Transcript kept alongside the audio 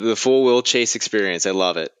The full Will Chase experience. I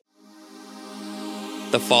love it.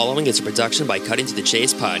 The following is a production by Cutting to the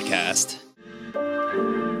Chase podcast.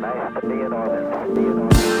 Nice to be in orbit.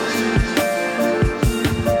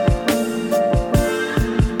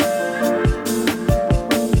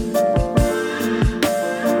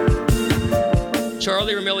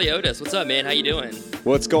 Charlie Roumeliotis, what's up, man? How you doing?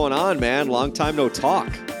 What's going on, man? Long time no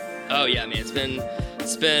talk. Oh yeah, man.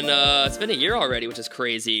 It's been a year already, which is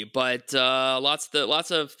crazy. But lots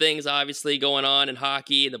of things obviously going on in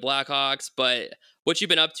hockey and the Blackhawks. But what you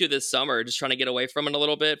been up to this summer? Just trying to get away from it a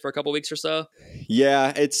little bit for a couple weeks or so.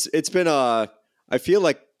 Yeah, it's been I feel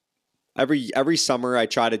like every summer I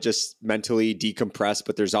try to just mentally decompress,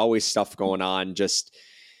 but there's always stuff going on. Just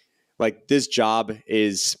like this job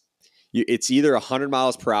is. It's either 100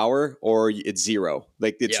 miles per hour or it's zero.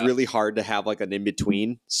 Like it's really hard to have like an in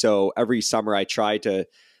between. So every summer I try to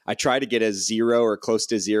get as zero or close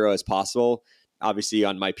to zero as possible. Obviously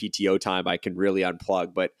on my PTO time, I can really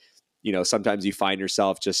unplug, but sometimes you find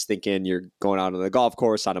yourself just thinking you're going out on the golf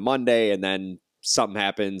course on a Monday and then something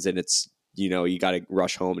happens and it's, you got to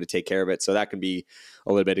rush home to take care of it. So that can be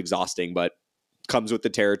a little bit exhausting, but comes with the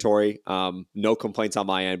territory. No complaints on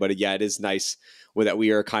my end, but yeah, it is nice that we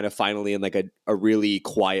are kind of finally in like a really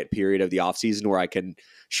quiet period of the off season where I can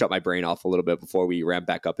shut my brain off a little bit before we ramp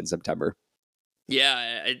back up in September.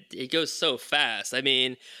 Yeah, it goes so fast.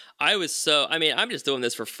 I'm just doing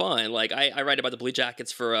this for fun. Like I write about the Blue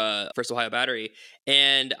Jackets for First Ohio Battery,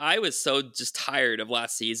 and I was so just tired of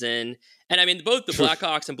last season. And I mean, both the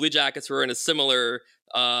Blackhawks and Blue Jackets were in a similar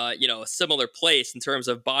place in terms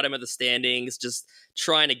of bottom of the standings, just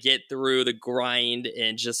trying to get through the grind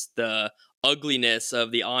and just the ugliness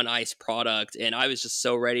of the on ice product. And I was just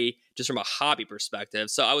so ready just from a hobby perspective.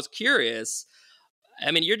 So I was curious. I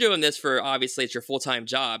mean, you're doing this for, obviously, it's your full-time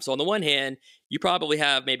job. So on the one hand, you probably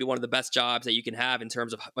have maybe one of the best jobs that you can have in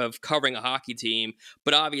terms of covering a hockey team.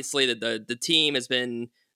 But obviously the team has been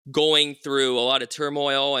going through a lot of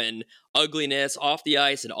turmoil and ugliness off the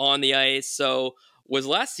ice and on the ice. So was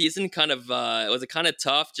last season was it kind of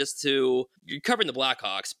tough you're covering the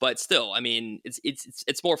Blackhawks, but still, I mean,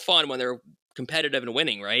 it's more fun when they're competitive and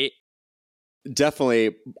winning, right?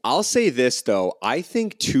 Definitely. I'll say this though. I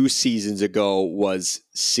think 2 seasons ago was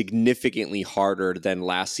significantly harder than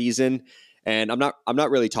last season. And I'm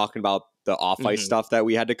not really talking about the off ice stuff that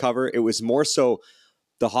we had to cover. It was more so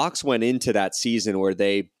the Hawks went into that season where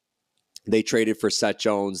they traded for Seth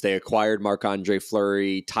Jones. They acquired Marc-Andre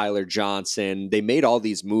Fleury, Tyler Johnson. They made all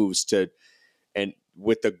these moves and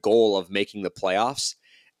with the goal of making the playoffs.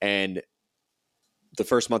 And the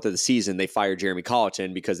first month of the season, they fired Jeremy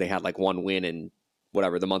Colleton because they had like one win in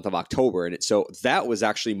the month of October. And so that was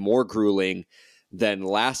actually more grueling than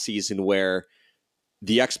last season, where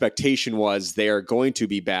the expectation was they are going to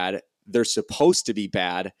be bad. They're supposed to be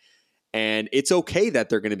bad. And it's okay that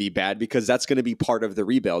they're going to be bad because that's going to be part of the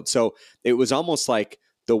rebuild. So it was almost like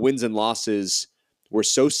the wins and losses were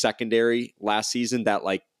so secondary last season that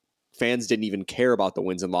like fans didn't even care about the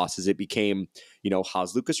wins and losses. It became,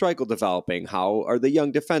 how's Lucas Reichel developing? How are the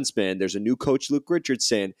young defensemen? There's a new coach, Luke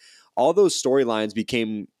Richardson. All those storylines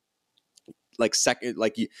became like second,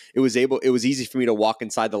 like it was easy for me to walk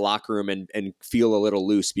inside the locker room and feel a little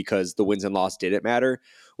loose because the wins and loss didn't matter.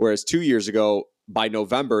 Whereas 2 years ago, by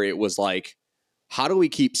November, it was like, how do we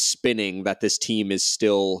keep spinning that this team is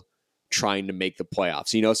still trying to make the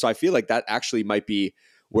playoffs? So I feel like that actually might be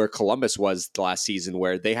where Columbus was the last season,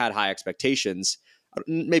 where they had high expectations,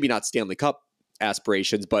 maybe not Stanley Cup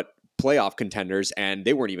aspirations, but playoff contenders, and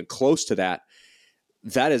they weren't even close to that.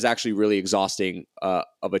 That is actually really exhausting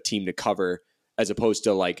of a team to cover, as opposed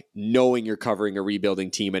to like knowing you're covering a rebuilding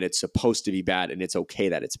team and it's supposed to be bad and it's okay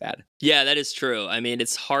that it's bad. Yeah, that is true. I mean,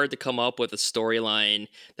 it's hard to come up with a storyline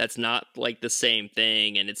that's not like the same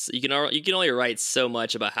thing. And you can only write so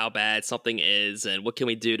much about how bad something is and what can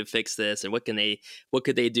we do to fix this and what could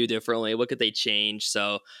they do differently? What could they change?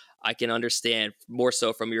 So I can understand more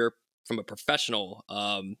so from a professional,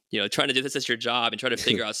 trying to do this as your job and try to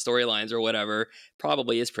figure out storylines or whatever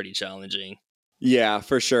probably is pretty challenging. Yeah,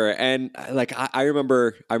 for sure. And like I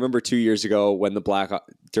remember 2 years ago when the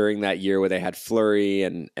during that year where they had Fleury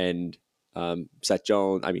and Seth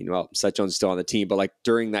Jones. I mean, well, Seth Jones is still on the team, but like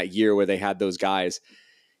during that year where they had those guys,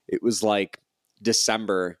 it was like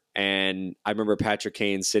December, and I remember Patrick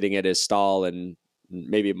Kane sitting at his stall, and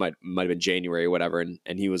maybe it might have been January or whatever, and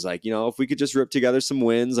he was like, if we could just rip together some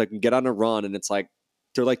wins, like get on a run, and it's like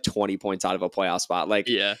they're like 20 points out of a playoff spot. Like,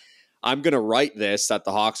 yeah. I'm going to write this that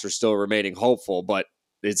the Hawks are still remaining hopeful, but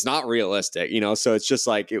it's not realistic, so it's just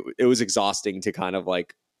like, it was exhausting to kind of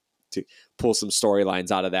like to pull some storylines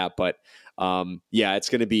out of that. But yeah, it's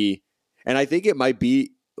going to be, and I think it might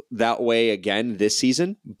be that way again this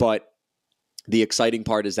season, but the exciting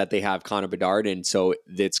part is that they have Connor Bedard, and so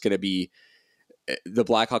it's going to be the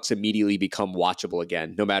Blackhawks immediately become watchable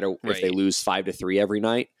again. No matter if they lose 5-3 every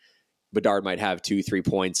night, Bedard might have 2-3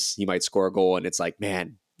 points. He might score a goal, and it's like,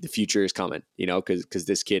 man, the future is coming. Because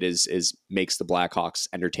this kid is makes the Blackhawks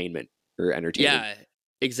entertainment. Yeah,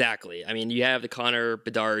 exactly. I mean, you have the Connor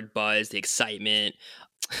Bedard buzz, the excitement.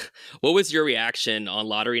 What was your reaction on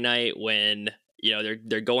lottery night when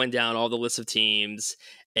they're going down all the lists of teams?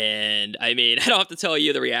 And I mean, I don't have to tell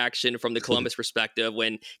you the reaction from the Columbus perspective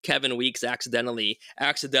when Kevin Weeks accidentally,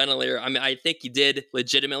 I mean, I think he did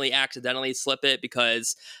legitimately accidentally slip it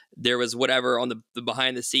because there was whatever on the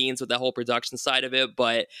behind the scenes with the whole production side of it.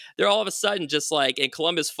 But they're all of a sudden just like in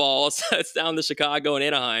Columbus falls, it's down to Chicago and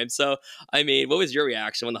Anaheim. So, I mean, what was your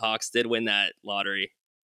reaction when the Hawks did win that lottery?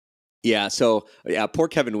 Yeah, so poor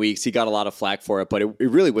Kevin Weeks. He got a lot of flack for it, but it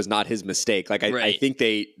really was not his mistake. Like I think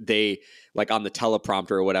they like on the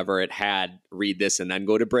teleprompter or whatever, it had read this and then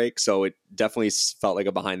go to break. So it definitely felt like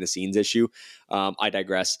a behind the scenes issue. I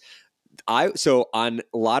digress. So on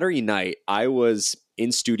lottery night, I was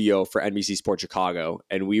in studio for NBC Sports Chicago,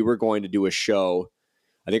 and we were going to do a show.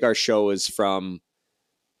 I think our show was I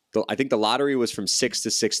think the lottery was from 6 to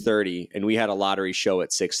 6:30, and we had a lottery show at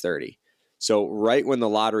 6:30. So right when the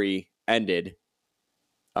lottery ended,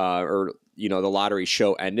 the lottery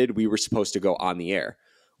show ended, we were supposed to go on the air.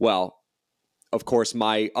 Well, of course,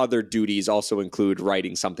 my other duties also include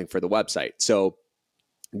writing something for the website. So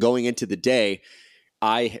going into the day,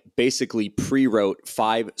 I basically pre-wrote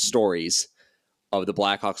 5 stories of the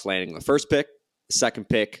Blackhawks landing the first pick, the second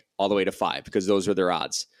pick, all the way to 5, because those are their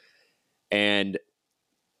odds. And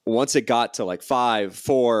once it got to like 5,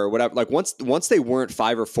 4, whatever, like once they weren't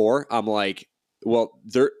 5 or 4, I'm like, well,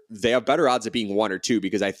 they have better odds of being 1 or 2,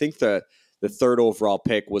 because I think the third overall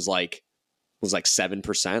pick was like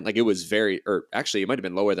 7%. Like it was or actually it might have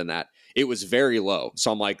been lower than that. It was very low.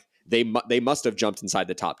 So I'm like, they must have jumped inside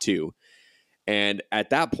the top 2. And at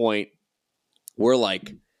that point, we're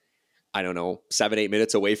like, I don't know, 7-8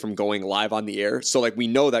 minutes away from going live on the air. So like we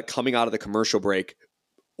know that coming out of the commercial break,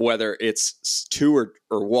 whether it's 2 or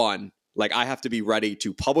 1, like I have to be ready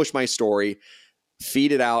to publish my story,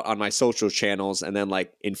 feed it out on my social channels, and then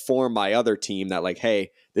like inform my other team that like,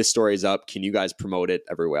 hey, this story is up. Can you guys promote it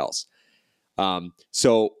everywhere else?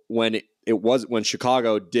 So when when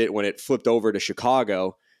it flipped over to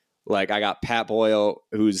Chicago, like I got Pat Boyle,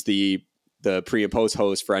 who's the pre and post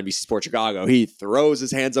host for NBC Sports Chicago. He throws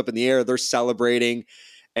his hands up in the air. They're celebrating.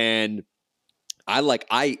 And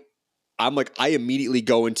I immediately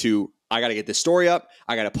go into, I got to get this story up.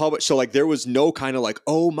 I got to publish. So like, there was no kind of like,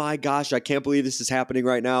 oh my gosh, I can't believe this is happening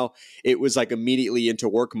right now. It was like immediately into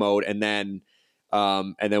work mode. And then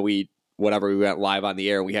we went live on the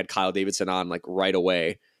air, and we had Kyle Davidson on like right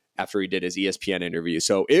away after he did his ESPN interview.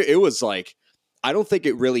 So it was like, I don't think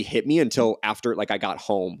it really hit me until after like I got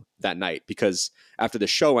home that night, because after the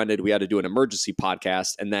show ended, we had to do an emergency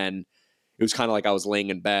podcast. And then it was kind of like I was laying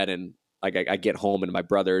in bed, and like I get home and my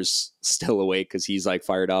brother's still awake because he's like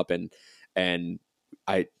fired up. And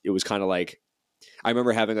it was kind of like, I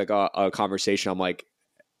remember having like a conversation. I'm like,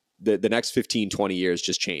 the next 15, 20 years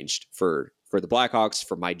just changed for the Blackhawks,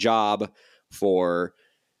 for my job, for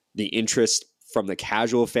the interest from the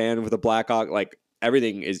casual fan with the Blackhawk. Like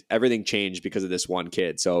everything changed because of this one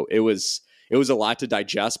kid. So it was a lot to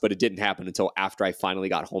digest, but it didn't happen until after I finally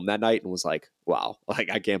got home that night and was like, wow,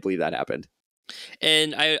 like I can't believe that happened.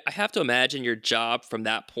 And I have to imagine your job from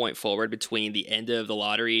that point forward, between the end of the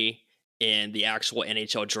lottery and the actual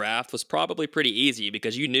NHL draft, was probably pretty easy,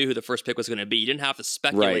 because you knew who the first pick was going to be. You didn't have to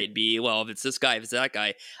speculate, if it's this guy, if it's that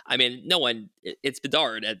guy. I mean, it's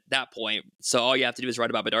Bedard at that point. So all you have to do is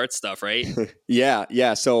write about Bedard stuff, right?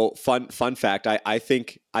 Yeah. So fun fact. I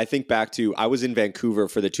think back to, I was in Vancouver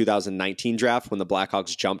for the 2019 draft when the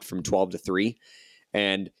Blackhawks jumped from 12 to 3.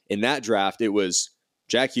 And in that draft, it was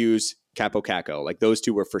Jack Hughes, Capo Caco. Like those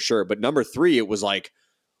two were for sure. But number 3, it was like,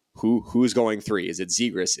 who's going 3? Is it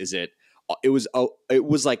Zegras? It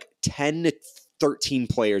was like 10 to 13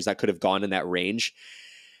 players that could have gone in that range.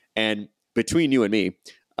 And between you and me,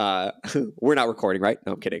 we're not recording, right?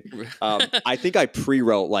 No, I'm kidding. I think I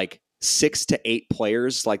pre-wrote like 6 to 8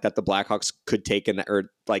 players like that the Blackhawks could take in that,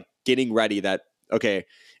 or like getting ready that, okay,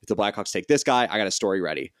 if the Blackhawks take this guy, I got a story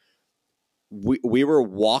ready. We were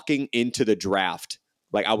walking into the draft.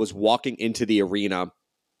 Like I was walking into the arena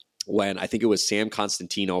when I think it was Sam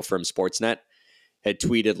Constantino from Sportsnet had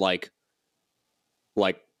tweeted like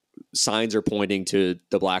signs are pointing to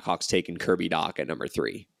the Blackhawks taking Kirby Dach at number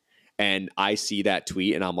 3. And I see that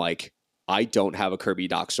tweet and I'm like, I don't have a Kirby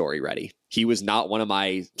Dach story ready. he was not one of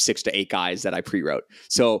my 6 to 8 guys that I pre-wrote.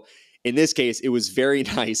 So in this case, it was very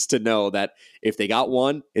nice to know that if they got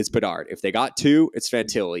 1, it's Bedard. If they got 2, it's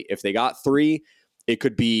Fantilli. If they got 3, it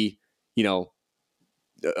could be,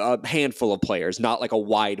 a handful of players, not like a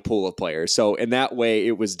wide pool of players. So in that way,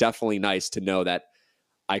 it was definitely nice to know that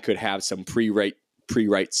I could have some pre-write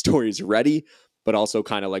stories ready, but also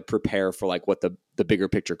kind of like prepare for like what the bigger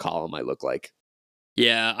picture column might look like.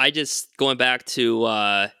 Yeah, I just going back to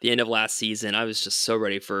the end of last season, I was just so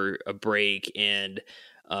ready for a break and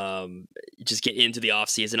just get into the off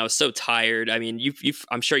season. I was so tired. I mean,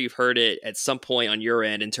 I'm sure you've heard it at some point on your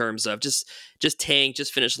end in terms of just tank,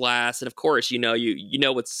 just finish last, and of course, you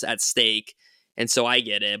know what's at stake. And so I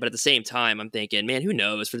get it, but at the same time, I'm thinking, man, who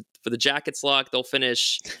knows? For the Jackets' luck, they'll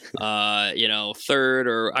finish, third,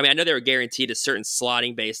 or I mean, I know they were guaranteed a certain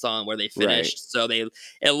slotting based on where they finished, so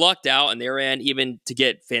it lucked out on their end, even to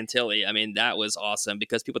get Fantilli. I mean, that was awesome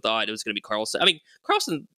because people thought it was going to be Carlson. I mean,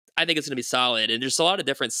 Carlson, I think it's going to be solid, and there's a lot of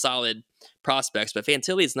different solid prospects, but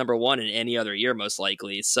Fantilli is number 1 in any other year, most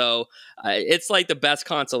likely. So it's like the best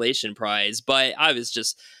consolation prize. But I was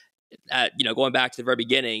just going back to the very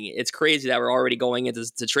beginning, it's crazy that we're already going into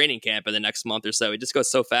training camp in the next month or so. It just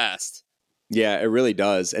goes so fast. Yeah, it really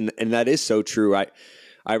does. And that is so true. I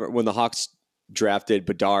when the Hawks drafted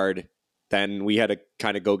Bedard, then we had to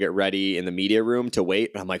kind of go get ready in the media room to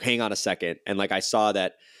wait. And I'm like, hang on a second. And like, I saw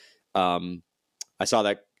that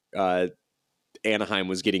Anaheim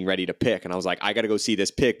was getting ready to pick. And I was like, I got to go see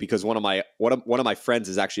this pick because one of my friends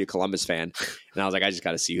is actually a Columbus fan. And I was like, I just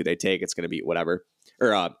got to see who they take. It's going to be whatever.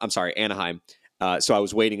 Or I'm sorry, Anaheim. So I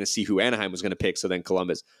was waiting to see who Anaheim was going to pick. So then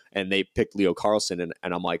Columbus, and they picked Leo Carlson, and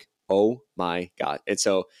I'm like, oh my God. And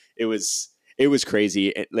so it was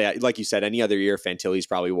crazy. Like you said, any other year, Fantilli's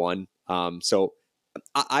probably won. So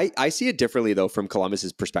I see it differently though from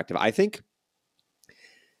Columbus's perspective. I think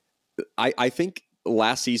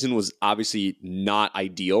last season was obviously not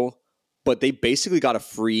ideal, but they basically got a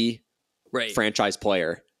free franchise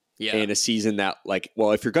player. Yeah. In a season that, like,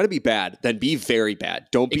 well, if you're going to be bad, then be very bad.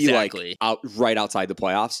 Don't be like right outside the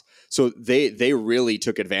playoffs. So they really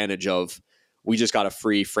took advantage of, we just got a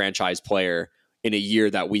free franchise player in a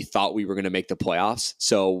year that we thought we were going to make the playoffs.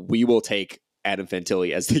 So we will take Adam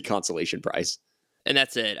Fantilli as the consolation prize. And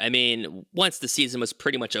that's it. I mean, once the season was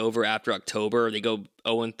pretty much over after October, they go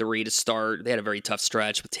 0-3 to start. They had a very tough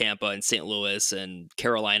stretch with Tampa and St. Louis and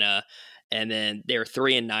Carolina. And then they were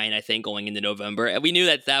 3-9, I think, going into November. And we knew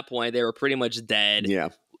that at that point they were pretty much dead. Yeah.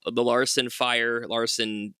 The Larson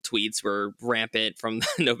tweets were rampant from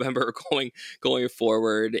November going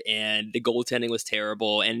forward, and the goaltending was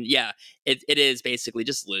terrible. And yeah, it is basically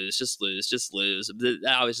just lose.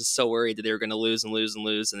 I was just so worried that they were going to lose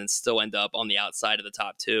and then still end up on the outside of the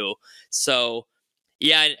top 2. So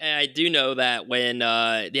yeah, I do know that when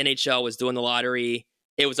the NHL was doing the lottery,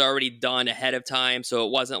 it was already done ahead of time, so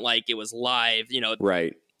it wasn't like it was live.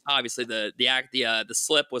 Right. Obviously, the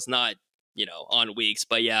slip was not on weeks,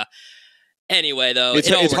 but yeah. Anyway, though,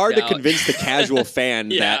 it's hard to convince the casual fan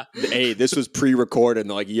that hey, this was pre-recorded. And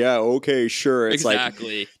they're like, yeah, okay, sure. It's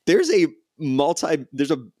exactly. Like there's a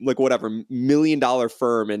 $1 million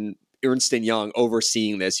firm in Ernst & Young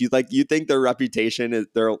overseeing this. You think their reputation is,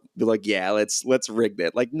 they're like, yeah, let's rig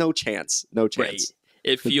it. Like no chance. Right.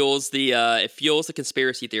 It fuels the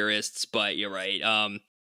conspiracy theorists, but you're right.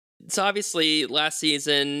 So obviously last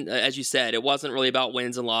season, as you said, it wasn't really about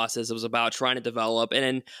wins and losses. It was about trying to develop.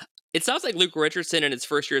 And it sounds like Luke Richardson in his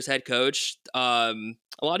first year as head coach, a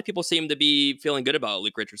lot of people seem to be feeling good about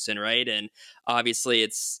Luke Richardson, right? And obviously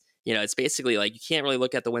it's basically like you can't really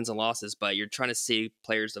look at the wins and losses, but you're trying to see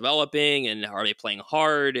players developing and are they playing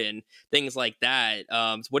hard and things like that.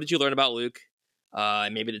 So what did you learn about Luke?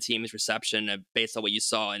 Maybe the team's reception based on what you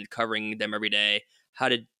saw and covering them every day. How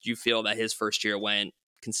did you feel that his first year went,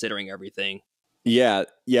 considering everything? Yeah,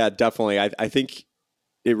 definitely. I think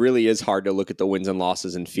it really is hard to look at the wins and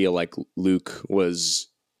losses and feel like Luke was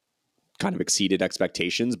kind of exceeded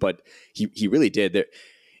expectations, but he really did.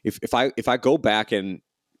 If I go back and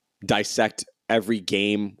dissect every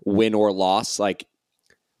game, win or loss, or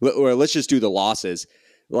let's just do the losses.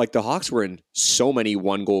 Like the Hawks were in so many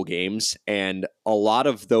 1-goal games, and a lot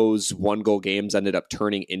of those 1-goal games ended up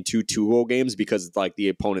turning into 2-goal games because like the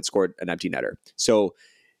opponent scored an empty netter. So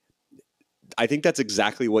I think that's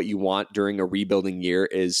exactly what you want during a rebuilding year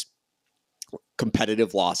is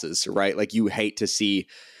competitive losses, right? Like you hate to see,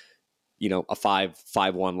 a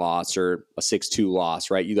 5-1 loss or a 6-2 loss,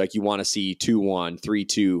 right? You want to see 2-1,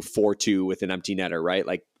 3-2, 4-2 with an empty netter, right?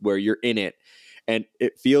 Like where you're in it. And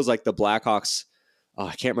it feels like the Blackhawks,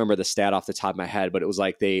 I can't remember the stat off the top of my head, but it was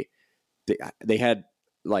like they had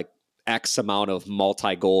like X amount of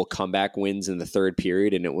multi-goal comeback wins in the third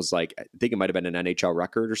period. And it was like, I think it might have been an NHL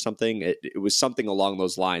record or something. It was something along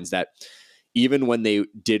those lines that even when they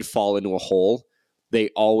did fall into a hole, they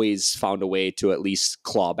always found a way to at least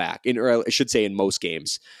claw back, or I should say in most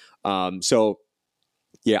games. So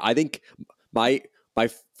yeah, I think my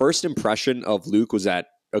first impression of Luke was that,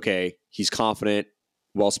 okay, he's confident,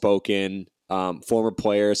 well-spoken, former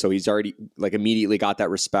player. So he's already like immediately got that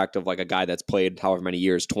respect of like a guy that's played however many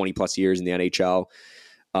years, 20 plus years in the NHL.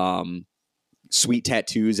 Sweet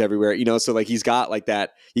tattoos everywhere, so like he's got like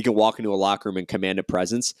that, he can walk into a locker room and command a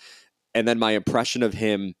presence. And then my impression of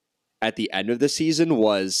him at the end of the season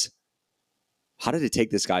was, how did it take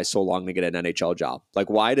this guy so long to get an NHL job? Like,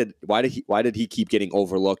 why did he keep getting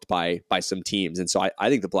overlooked by some teams? And so I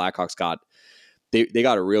think the Blackhawks got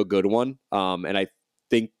a real good one. And I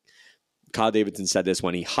think Kyle Davidson said this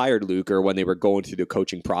when he hired Luke, or when they were going through the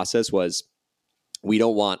coaching process, was, we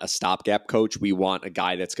don't want a stopgap coach. We want a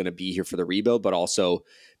guy that's going to be here for the rebuild, but also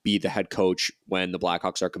be the head coach when the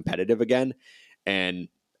Blackhawks are competitive again. And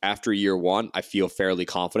after year one, I feel fairly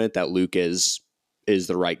confident that Luke is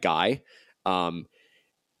the right guy.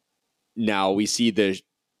 Now we see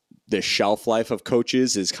the shelf life of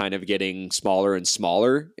coaches is kind of getting smaller and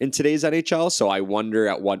smaller in today's NHL. So I wonder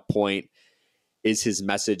at what point is his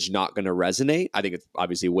message not going to resonate? I think it's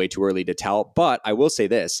obviously way too early to tell, but I will say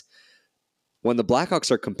this. When the Blackhawks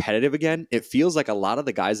are competitive again, it feels like a lot of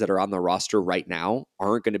the guys that are on the roster right now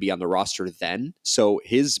aren't going to be on the roster then. So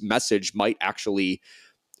his message might actually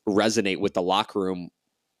resonate with the locker room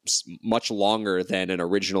much longer than an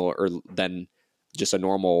original, or than just a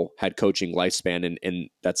normal head coaching lifespan, and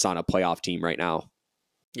that's on a playoff team right now.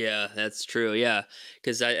 Yeah, that's true. Yeah,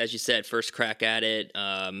 because as you said, first crack at it.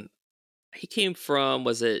 He came from,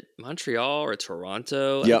 was it Montreal or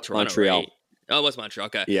Toronto? I think Toronto, Montreal. right? Oh, it was Montreal.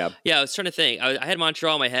 Okay. Yeah. Yeah, I was trying to think. I had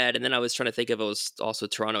Montreal in my head, and then I was trying to think if it was also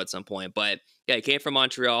Toronto at some point. But yeah, he came from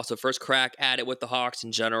Montreal, so first crack at it with the Hawks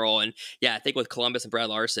in general. And yeah, I think with Columbus and Brad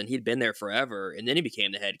Larson, he'd been there forever, and then he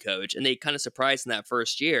became the head coach. And they kind of surprised in that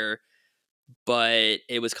first year, but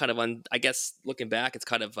it was kind of I guess looking back, it's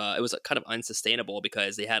kind of it was kind of unsustainable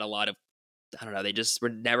because they had a lot of, I don't know, they just were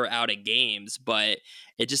never out of games, but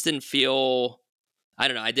it just didn't feel, I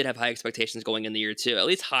don't know, I did have high expectations going in the year too, at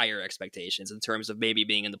least higher expectations in terms of maybe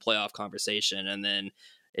being in the playoff conversation, and then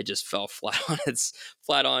it just fell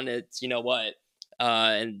flat on its, you know what.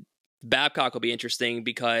 And Babcock will be interesting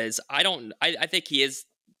because I think he is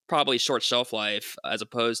probably short shelf life as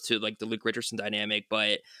opposed to like the Luke Richardson dynamic,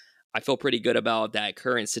 but I feel pretty good about that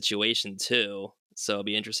current situation too. So it'll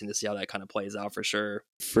be interesting to see how that kind of plays out for sure.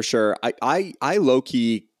 For sure. I low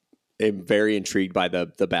key am very intrigued by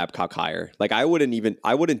the Babcock hire. Like I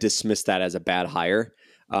wouldn't dismiss that as a bad hire.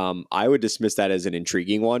 I would dismiss that as an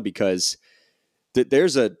intriguing one because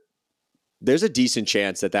there's a decent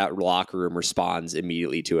chance that locker room responds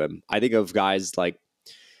immediately to him. I think of guys like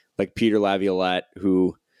Peter Laviolette,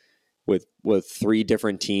 who with 3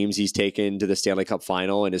 different teams he's taken to the Stanley Cup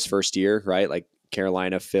final in his first year, right? Like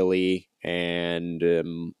Carolina, Philly, and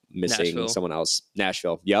missing Nashville. Someone else.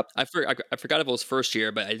 Nashville. Yep. I forgot if it was first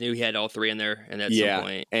year, but I knew he had all 3 in there, and at some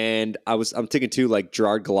point. And I'm thinking too, like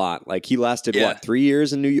Gerard Gallant, like he lasted 3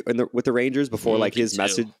 years with the Rangers before like his 2.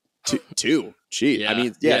 message. 2. Gee, Yeah. I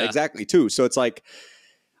mean, exactly 2. So it's like,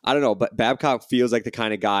 I don't know, but Babcock feels like the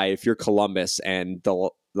kind of guy, if you're Columbus and the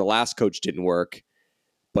last coach didn't work,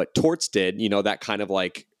 but Torts did, that kind of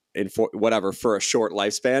like for a short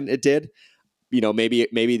lifespan it did.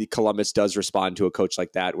 Maybe the Columbus does respond to a coach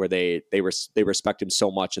like that, where they respect him so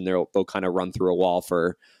much, and they'll kind of run through a wall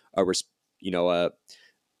for a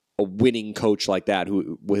winning coach like that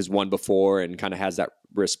who has won before and kind of has that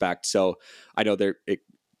respect. So I know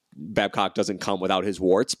Babcock doesn't come without his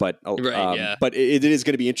warts, but but it is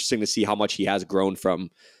going to be interesting to see how much he has grown from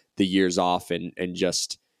the years off, and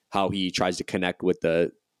just how he tries to connect with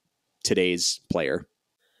today's player.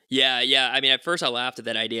 Yeah. I mean, at first I laughed at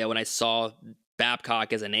that idea when I saw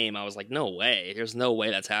Babcock as a name. I was like, no way. There's no way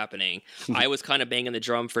that's happening. I was kind of banging the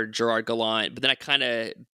drum for Gerard Gallant, but then I kind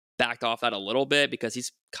of backed off that a little bit because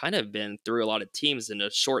he's kind of been through a lot of teams in a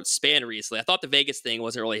short span recently. I thought the Vegas thing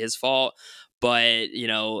wasn't really his fault, but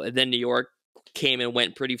then New York came and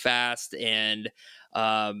went pretty fast, and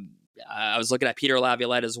I was looking at Peter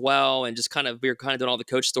Laviolette as well, and we were kind of doing all the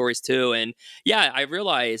coach stories too. And yeah, I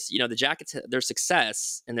realized, the Jackets, their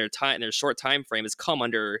success in their short time frame has come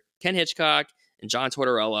under Ken Hitchcock and John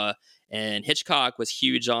Tortorella. And Hitchcock was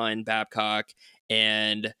huge on Babcock,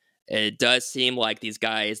 and it does seem like these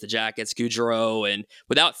guys, the Jackets, Goudreau, and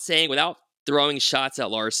without throwing shots at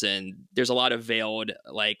Larson, there's a lot of veiled,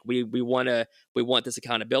 like we want this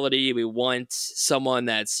accountability. We want someone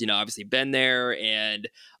that's, obviously been there and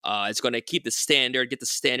it's going to keep the standard, get the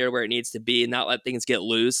standard where it needs to be and not let things get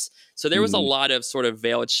loose. So there was a lot of sort of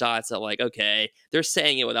veiled shots that like, okay, they're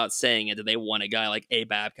saying it without saying it, that they want a guy like A.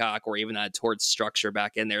 Babcock or even that Torts structure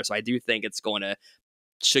back in there. So I do think it's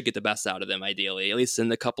should get the best out of them, ideally, at least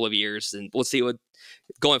in a couple of years. And we'll see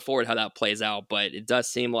going forward how that plays out. But it does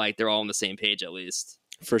seem like they're all on the same page, at least.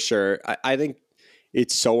 For sure. I think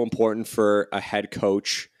it's so important for a head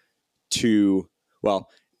coach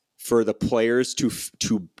for the players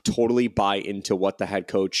to totally buy into what the head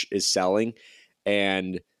coach is selling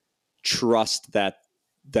and trust that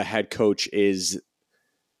the head coach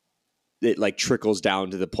it like trickles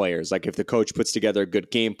down to the players. Like if the coach puts together a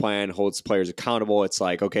good game plan, holds players accountable, it's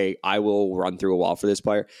like, okay, I will run through a wall for this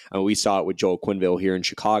player. And we saw it with Joel Quenneville here in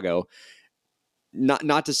Chicago.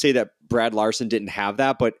 Not to say that Brad Larson didn't have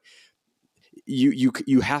that, but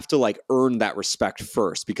you have to like earn that respect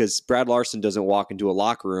first, because Brad Larson doesn't walk into a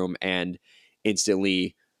locker room and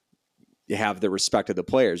instantly have the respect of the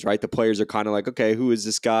players, right? The players are kind of like, okay, who is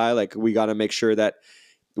this guy? Like we got to make sure that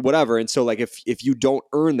whatever. And so like if you don't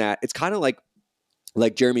earn that, it's kind of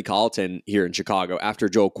like Jeremy Colleton here in Chicago after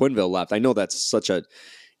Joel Quenneville left. I know that's such a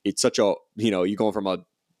you going from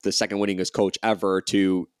the second winningest coach ever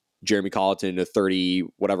to Jeremy Colleton to 30,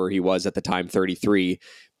 whatever he was at the time, 33,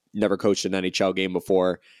 never coached an NHL game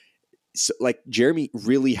before. So, like Jeremy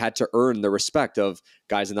really had to earn the respect of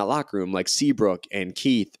guys in that locker room like Seabrook and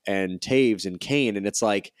Keith and Taves and Kane. And it's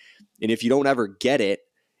like, and if you don't ever get it,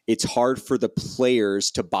 it's hard for the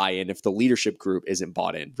players to buy in if the leadership group isn't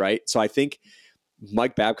bought in, right? So I think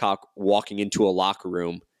Mike Babcock walking into a locker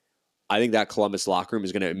room, I think that Columbus locker room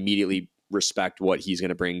is going to immediately respect what he's going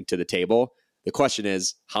to bring to the table. The question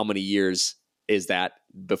is, how many years is that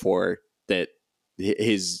before that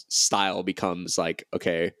his style becomes like,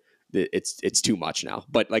 okay, it's too much now.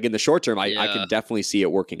 But like in the short term, I can definitely see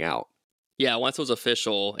it working out. Yeah, once it was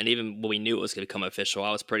official, and even when we knew it was going to become official, I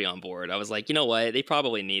was pretty on board. I was like, you know what? They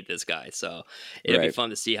probably need this guy. So it'll be fun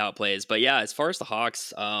to see how it plays. But yeah, as far as the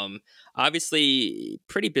Hawks, obviously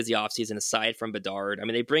pretty busy offseason aside from Bedard. I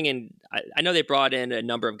mean, they bring in, I know they brought in a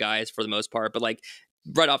number of guys for the most part, but like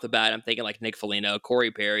right off the bat, I'm thinking like Nick Foligno, Corey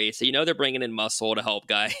Perry. So, they're bringing in muscle to help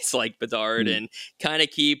guys like Bedard and kind of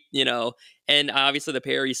keep, and obviously the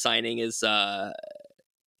Perry signing is, I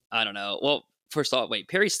don't know. Well, first off, wait,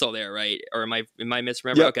 Perry's still there, right? Or am I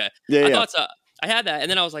misremembering? Yep. Okay. Yeah, I thought so. I had that, and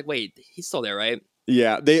then I was like, wait, he's still there, right?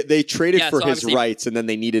 Yeah, they traded for his rights, and then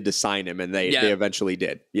they needed to sign him, and they eventually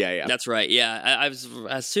did. Yeah. That's right. Yeah, I was,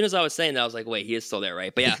 as soon as I was saying that, I was like, wait, he is still there,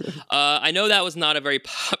 right? But yeah, I know that was not a very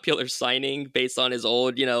popular signing based on his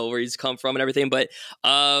old, where he's come from and everything. But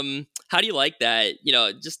how do you like that?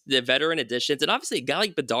 Just the veteran additions, and obviously a guy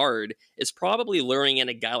like Bedard is probably luring in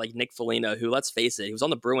a guy like Nick Foligno, who, let's face it, he was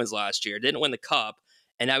on the Bruins last year, didn't win the Cup.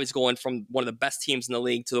 And now he's going from one of the best teams in the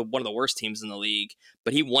league to one of the worst teams in the league.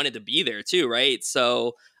 But he wanted to be there too, right?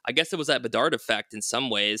 So I guess it was that Bedard effect in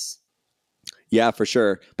some ways. Yeah, for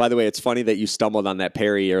sure. By the way, it's funny that you stumbled on that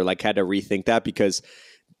Perry or like had to rethink that, because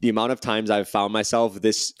the amount of times I've found myself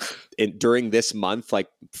during this month, like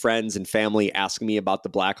friends and family asking me about the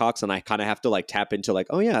Blackhawks, and I kind of have to like tap into like,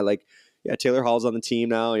 oh yeah, like Taylor Hall's on the team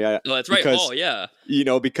now. Yeah, oh, that's right. Oh yeah,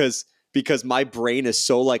 because my brain is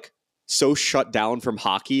so shut down from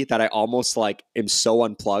hockey that I almost like am so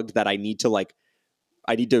unplugged that I need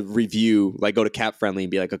to review, like go to Cap Friendly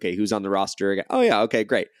and be like, okay, who's on the roster again? Oh yeah. Okay,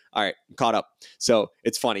 great. All right. I'm caught up. So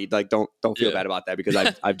it's funny. Like, don't feel bad about that, because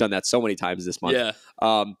I've done that so many times this month.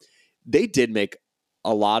 Yeah. They did make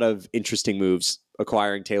a lot of interesting moves,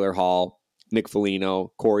 acquiring Taylor Hall, Nick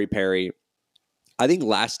Foligno, Corey Perry. I think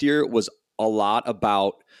last year was a lot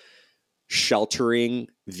about sheltering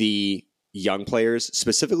the young players,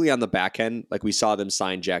 specifically on the back end. Like we saw them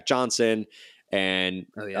sign Jack Johnson and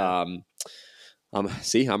I'm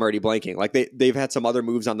already blanking. Like they've had some other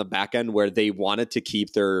moves on the back end where they wanted to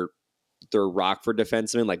keep their Rockford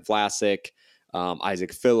defensemen like Vlasic,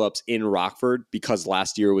 Isaac Phillips in Rockford, because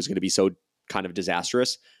last year was going to be so kind of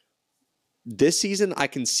disastrous. This season I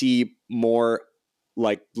can see more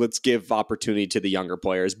like, let's give opportunity to the younger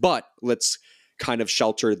players, but let's kind of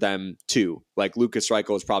shelter them too. Like Lucas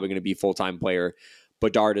Reichel is probably going to be full-time player.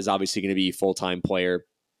 Bedard is obviously going to be a full-time player.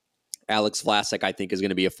 Alex Vlasic, I think, is going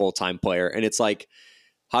to be a full-time player. And it's like,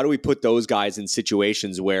 how do we put those guys in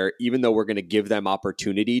situations where, even though we're going to give them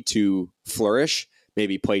opportunity to flourish,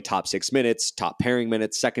 maybe play top 6 minutes, top pairing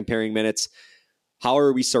minutes, second pairing minutes, how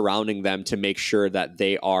are we surrounding them to make sure that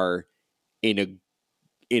they are in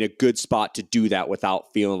in a good spot to do that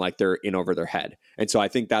without feeling like they're in over their head. And so I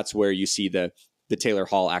think that's where you see the Taylor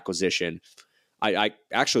Hall acquisition. I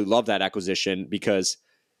actually love that acquisition because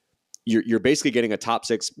you're basically getting a top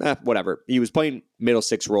six, whatever. He was playing middle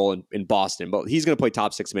six role in Boston, but he's going to play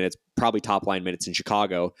top 6 minutes, probably top line minutes in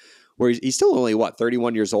Chicago, where he's still only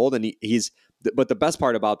 31 years old. And but the best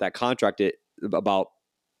part about that contract, about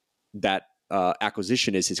that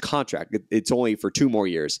acquisition is his contract. It's only for 2 more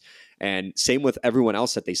years. And same with everyone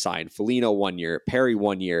else that they signed. Foligno 1 year, Perry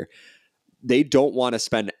 1 year. They don't want to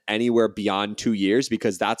spend anywhere beyond 2 years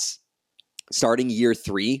because that's starting year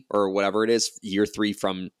 3 or whatever it is, year 3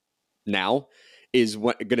 from now is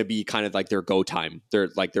what going to be kind of like their go time,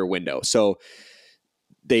 their window. So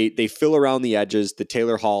they fill around the edges. The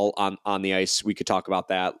Taylor Hall on the ice, we could talk about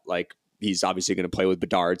that. Like, he's obviously going to play with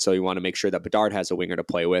Bedard, so you want to make sure that Bedard has a winger to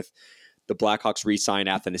play with. The Blackhawks re-signed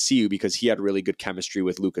Athanasiou because he had really good chemistry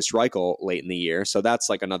with Lucas Reichel late in the year. So that's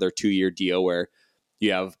like another 2-year deal where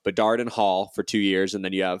you have Bedard and Hall for 2 years, and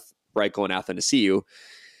then you have Reichel and Athanasiou.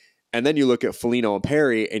 And then you look at Foligno and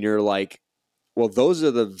Perry, and you're like, well, those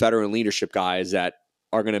are the veteran leadership guys that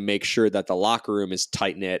are going to make sure that the locker room is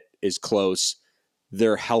tight-knit, is close.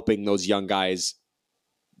 They're helping those young guys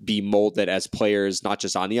be molded as players, not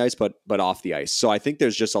just on the ice, but off the ice. So I think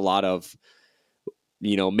there's just a lot of,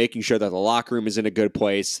 making sure that the locker room is in a good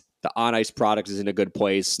place, the on-ice product is in a good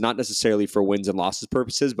place, not necessarily for wins and losses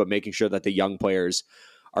purposes, but making sure that the young players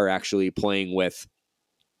are actually playing with,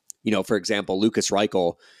 for example, Lucas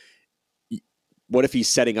Reichel. What if he's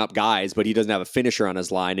setting up guys, but he doesn't have a finisher on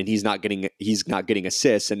his line and he's not getting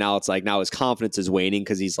assists. And now it's like, now his confidence is waning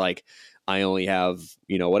because he's like, I only have,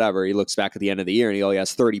 whatever. He looks back at the end of the year and he only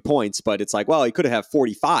has 30 points, but it's like, well, he could have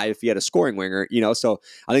 45 if he had a scoring winger, So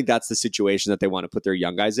I think that's the situation that they want to put their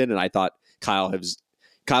young guys in. And I thought Kyle's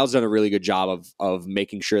done a really good job of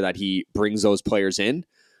making sure that he brings those players in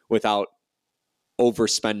without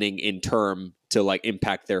overspending in term to like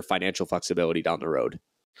impact their financial flexibility down the road.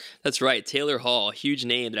 That's right. Taylor Hall, huge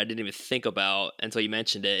name that I didn't even think about until you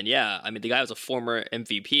mentioned it. And yeah, I mean, the guy was a former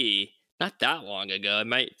MVP not that long ago. It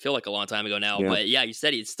might feel like a long time ago now, but yeah, you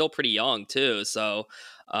said he's still pretty young too. So,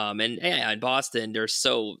 and yeah, in Boston, they were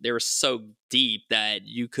so deep that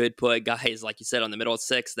you could put guys, like you said, on the middle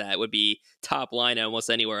 6 that would be top line almost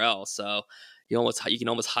anywhere else. So you can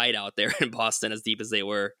almost hide out there in Boston as deep as they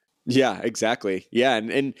were. Yeah, exactly. Yeah.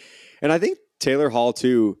 And I think Taylor Hall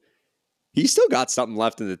too, he's still got something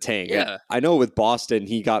left in the tank. Yeah. I know with Boston,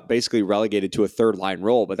 he got basically relegated to a 3rd line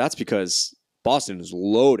role, but that's because Boston is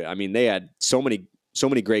loaded. I mean, they had so many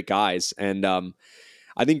great guys. And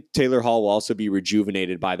I think Taylor Hall will also be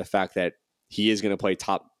rejuvenated by the fact that he is going to play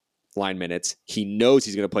top line minutes. He knows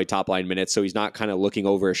he's going to play top line minutes, so he's not kind of looking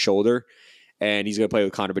over his shoulder. And he's going to play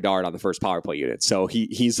with Connor Bedard on the first power play unit. So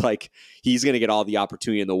he's going to get all the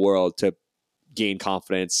opportunity in the world to gain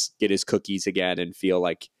confidence, get his cookies again, and feel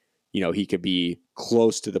like, he could be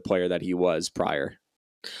close to the player that he was prior.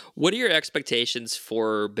 What are your expectations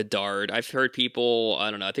for Bedard? I've heard people, I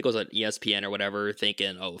don't know, I think it was on ESPN or whatever,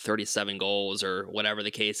 thinking, 37 goals or whatever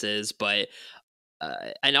the case is. But,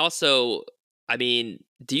 and also, I mean,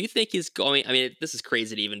 do you think he's going, I mean, this is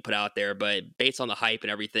crazy to even put out there, but based on the hype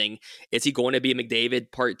and everything, is he going to be a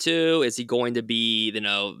McDavid part 2? Is he going to be,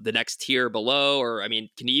 the next tier below? Or, I mean,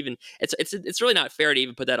 can you even, it's really not fair to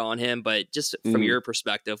even put that on him, but just from your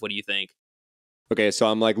perspective, what do you think? Okay, so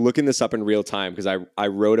I'm like looking this up in real time because I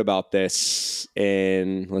wrote about this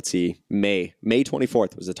in, let's see, May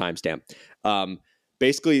 24th was the timestamp.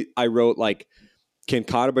 Basically, I wrote like, can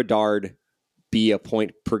Connor Bedard be a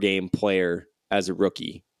point per game player as a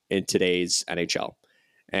rookie in today's NHL?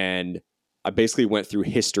 And I basically went through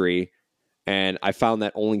history and I found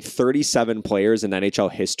that only 37 players in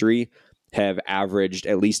NHL history have averaged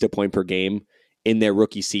at least a point per game in their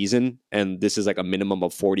rookie season. And this is like a minimum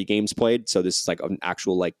of 40 games played. So this is like an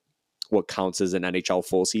actual, like what counts as an NHL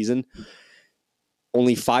full season.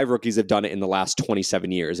 Only 5 rookies have done it in the last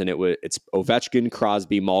 27 years. And it's Ovechkin,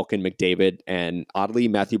 Crosby, Malkin, McDavid, and oddly,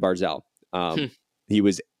 Matthew Barzal.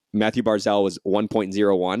 Matthew Barzal was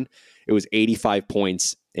 1.01. It was 85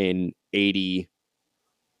 points in 80.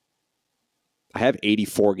 I have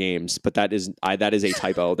 84 games, but that is a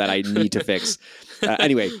typo that I need to fix.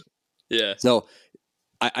 Anyway. Yeah. So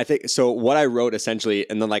I think, so what I wrote essentially,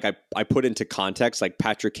 and then like I put into context, like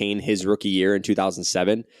Patrick Kane, his rookie year in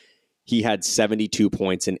 2007, he had 72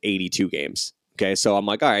 points in 82 games. Okay. So I'm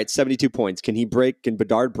like, all right, 72 points. Can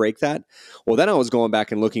Bedard break that? Well, then I was going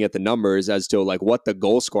back and looking at the numbers as to like what the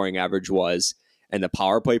goal scoring average was and the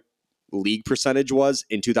power play league percentage was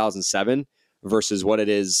in 2007 versus what it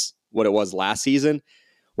was last season.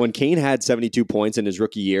 When Kane had 72 points in his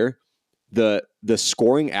rookie year, the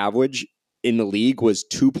scoring average in the league was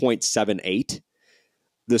 2.78.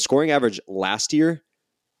 The scoring average last year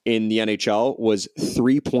in the NHL was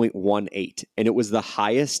 3.18, and it was the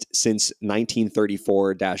highest since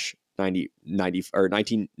 1934-90 or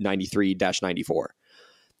 1993-94.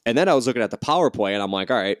 And then I was looking at the power play, and I'm like,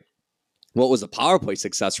 all right, what was the power play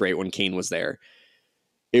success rate when Kane was there?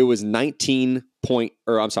 It was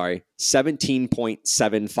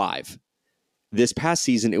 17.75. This past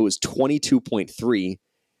season, it was 22.3,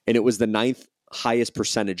 and it was the ninth highest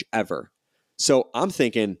percentage ever. So I'm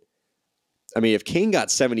thinking, I mean, if Kane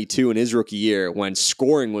got 72 in his rookie year when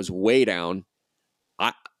scoring was way down,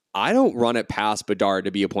 I don't run it past Bedard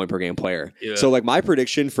to be a point per game player. Yeah. So like my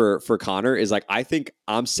prediction for Connor is like, I think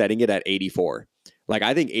I'm setting it at 84. Like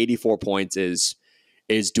I think 84 points is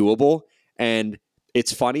doable. And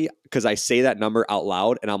it's funny because I say that number out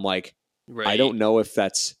loud and I'm like, right. I don't know if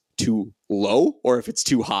that's too low or if it's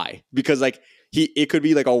too high, because like it could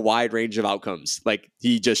be like a wide range of outcomes. Like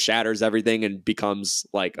he just shatters everything and becomes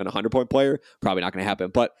like an 100-point player. Probably not going to happen,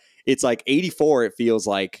 but it's like 84. It feels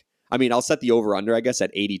like, I mean, I'll set the over under, I guess, at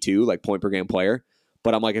 82, like point per game player.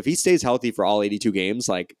 But I'm like, if he stays healthy for all 82 games,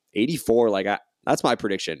 like 84, like that's my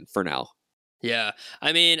prediction for now. Yeah.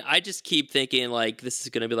 I mean, I just keep thinking like this is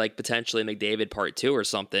going to be like potentially McDavid part 2 or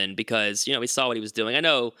something, because, we saw what he was doing. I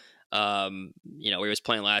know, where he was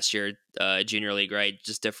playing last year, junior league, right?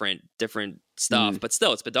 Just different stuff, but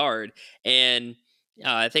still it's Bedard. And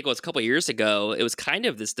I think it was a couple of years ago, it was kind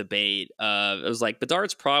of this debate. It was like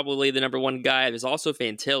Bedard's probably the number one guy. There's also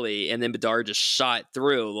Fantilli, and then Bedard just shot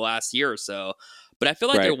through the last year or so. But I feel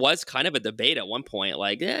like there was kind of a debate at one point,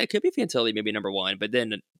 like, it could be Fantilli, maybe number one. But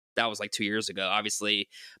then that was like 2 years ago. Obviously,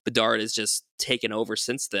 Bedard has just taken over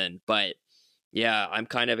since then. But yeah, I'm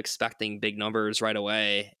kind of expecting big numbers right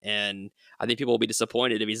away, and I think people will be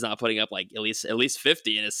disappointed if he's not putting up like at least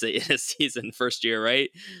 50 in a season first year, right?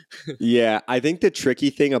 Yeah, I think the tricky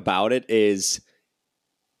thing about it is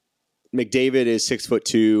McDavid is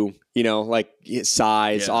 6'2", like his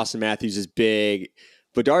size. Yeah. Austin Matthews is big.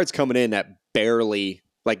 Bedard's coming in at barely,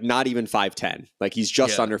 like not even 5'10". Like he's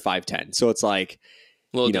just under 5'10". So it's like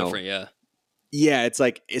a little different, yeah. Yeah, it's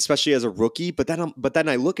like, especially as a rookie, but then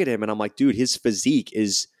I look at him and I'm like, dude, his physique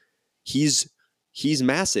is he's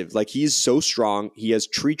massive. Like he's so strong. He has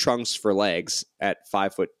tree trunks for legs at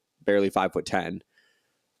 5 foot, barely 5'10".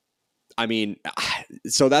 I mean,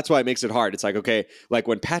 so that's why it makes it hard. It's like, okay, like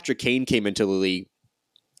when Patrick Kane came into the league,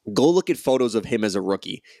 go look at photos of him as a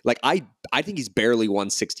rookie. Like I think he's barely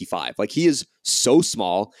 165. Like he is so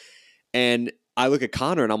small. And I look at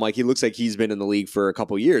Connor and I'm like, he looks like he's been in the league for a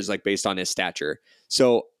couple years, like based on his stature.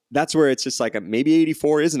 So that's where it's just like maybe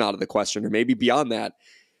 84 isn't out of the question, or maybe beyond that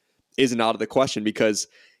isn't out of the question, because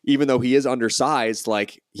even though he is undersized,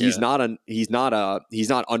 like he's not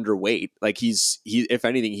underweight. Like if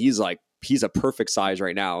anything, he's a perfect size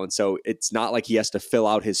right now. And so it's not like he has to fill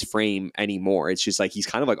out his frame anymore. It's just like he's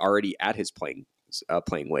kind of like already at his playing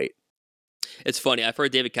weight. It's funny. I've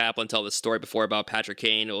heard David Kaplan tell this story before about Patrick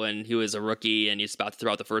Kane when he was a rookie and he's about to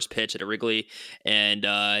throw out the first pitch at a Wrigley, and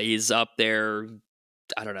he's up there,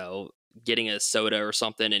 I don't know, getting a soda or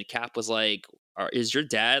something, and Cap was like, "Is your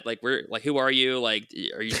dad like who are you? Like,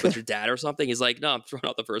 are you with your dad or something?" He's like, "No, I'm throwing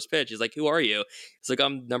out the first pitch." He's like, "Who are you?" He's like,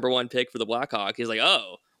 "I'm number one pick for the Blackhawks." He's like,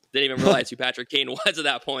 "Oh." Didn't even realize who Patrick Kane was at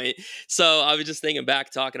that point. So I was just thinking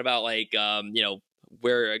back, talking about like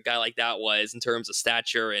where a guy like that was in terms of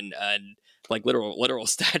stature and like literal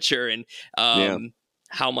stature, and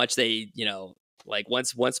how much they like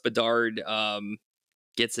once Bedard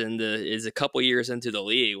is a couple years into the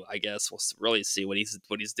league, I guess we'll really see what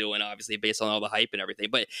he's doing, obviously based on all the hype and everything.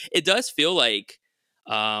 But it does feel like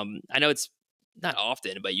I know it's not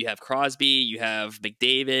often, but you have Crosby, you have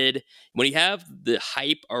McDavid. When you have the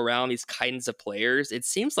hype around these kinds of players, it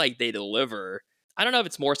seems like they deliver. I don't know if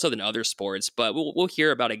it's more so than other sports, but we'll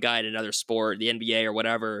hear about a guy in another sport, the NBA or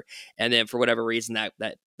whatever, and then for whatever reason that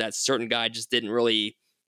certain guy just didn't really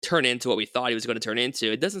turn into what we thought he was going to turn into.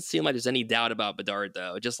 It doesn't seem like there's any doubt about Bedard,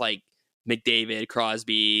 though. Just like McDavid,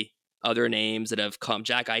 Crosby, other names that have come.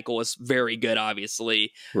 Jack Eichel was very good,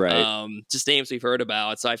 obviously. Right. Just names we've heard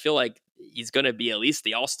about. So I feel like he's going to be at least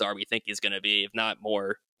the all-star we think he's going to be, if not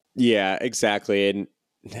more. Yeah, exactly. And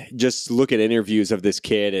just look at interviews of this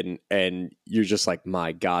kid and you're just like,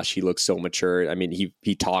 my gosh, he looks so mature. I mean,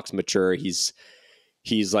 he talks mature. He's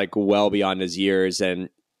like well beyond his years, and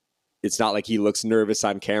it's not like he looks nervous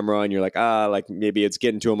on camera and you're like, like maybe it's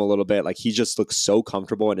getting to him a little bit. Like he just looks so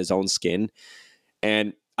comfortable in his own skin.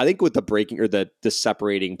 And I think with the breaking or the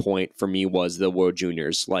separating point for me was the World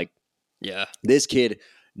Juniors. Like, yeah, this kid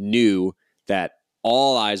knew that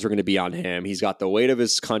all eyes were going to be on him. He's got the weight of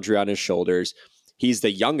his country on his shoulders. He's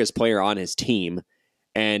the youngest player on his team,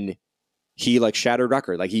 and he like shattered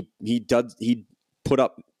record. Like he put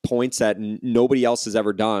up points that nobody else has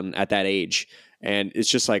ever done at that age, and it's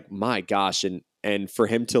just like, my gosh, and for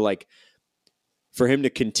him to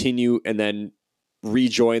continue and then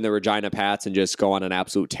rejoin the Regina Pats and just go on an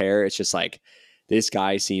absolute tear. It's just like, this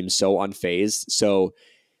guy seems so unfazed. So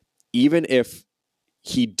even if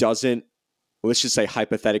he doesn't, let's just say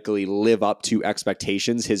hypothetically, live up to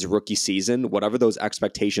expectations his rookie season, whatever those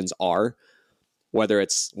expectations are, whether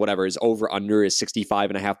it's whatever is over under is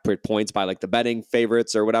 65.5 points by like the betting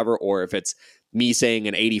favorites or whatever, or if it's me saying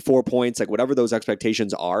an 84 points, like whatever those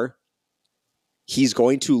expectations are, he's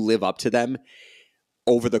going to live up to them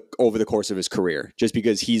over the course of his career, just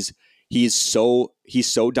because he's so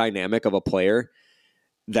dynamic of a player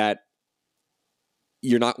that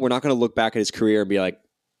we're not going to look back at his career and be like,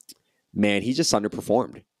 man, he just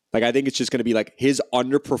underperformed. Like, I think it's just going to be like his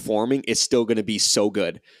underperforming is still going to be so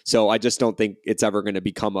good. So I just don't think it's ever going to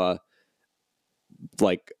become a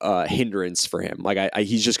hindrance for him. Like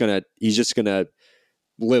he's just going to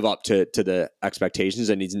live up to the expectations,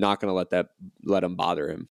 and he's not going to let him bother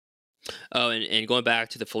him. Oh, and going back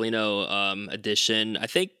to the Foligno addition, I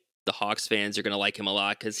think the Hawks fans are going to like him a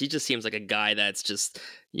lot because he just seems like a guy that's just,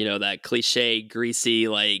 that cliche, greasy,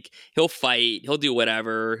 like he'll fight, he'll do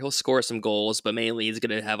whatever, he'll score some goals, but mainly he's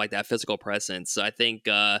going to have like that physical presence. So I think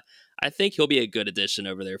he'll be a good addition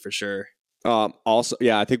over there for sure. Also,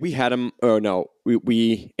 yeah, I think we had him. Oh no,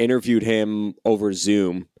 we interviewed him over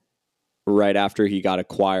Zoom right after he got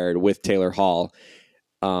acquired with Taylor Hall.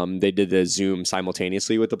 They did the Zoom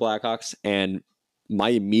simultaneously with the Blackhawks, and my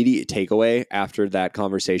immediate takeaway after that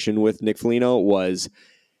conversation with Nick Foligno was,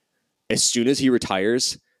 as soon as he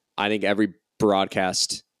retires, I think every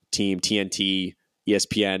broadcast team, TNT,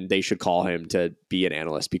 ESPN, they should call him to be an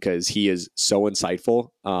analyst, because he is so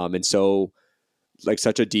insightful, and so like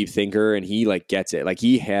such a deep thinker, and he like gets it. Like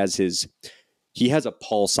he has a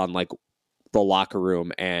pulse on like the locker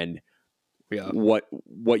room and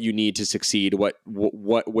what you need to succeed,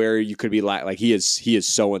 where you could be like he is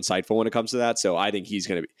so insightful when it comes to that. So I think he's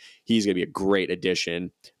gonna be a great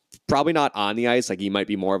addition. Probably not on the ice, like he might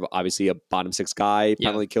be more of obviously a bottom six guy,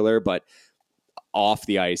 penalty killer, but off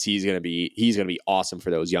the ice he's gonna be awesome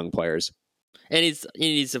for those young players. And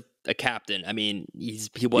he's a captain. I mean,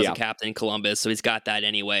 he was a captain in Columbus, so he's got that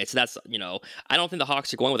anyway. So that's I don't think the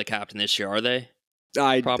Hawks are going with a captain this year, are they?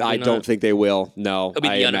 I don't think they will. No, he'll be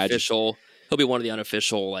the unofficial. He'll be one of the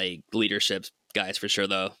unofficial like leadership guys for sure,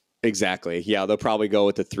 though. Exactly. Yeah, they'll probably go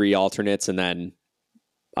with the three alternates, and then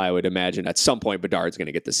I would imagine at some point Bedard's going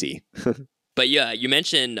to get the C. But yeah, you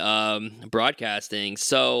mentioned broadcasting.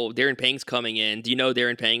 So Darren Pang's coming in. Do you know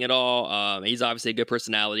Darren Pang at all? He's obviously a good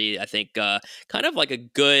personality. I think kind of like a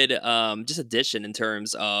good just addition in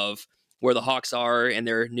terms of where the Hawks are in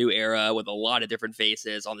their new era, with a lot of different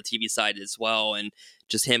faces on the TV side as well, and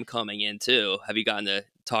just him coming in too. Have you gotten to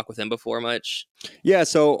talk with him before much? Yeah,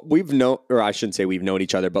 so I shouldn't say we've known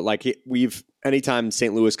each other, but like anytime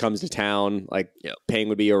St. Louis comes to town, like Pang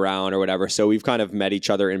would be around or whatever. So we've kind of met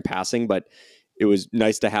each other in passing, but it was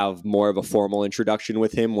nice to have more of a formal introduction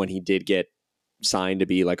with him when he did get signed to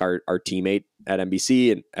be like our teammate at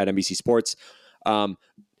NBC and at NBC Sports.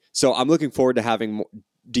 So I'm looking forward to having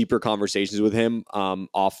deeper conversations with him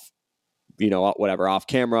off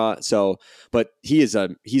camera. So, but he's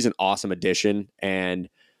an awesome addition, and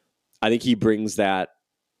I think he brings that.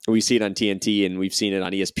 We see it on TNT and we've seen it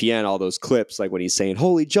on ESPN, all those clips, like when he's saying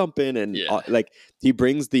 "holy jumping" and like he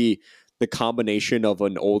brings the combination of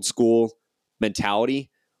an old school mentality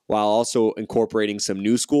while also incorporating some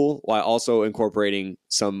new school, while also incorporating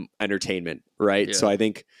some entertainment, right? Yeah. So I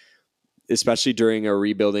think, especially during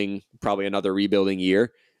probably another rebuilding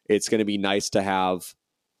year, it's going to be nice to have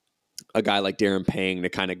a guy like Darren Pang to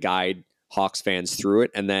kind of guide Hawks fans through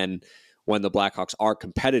it. And then when the Blackhawks are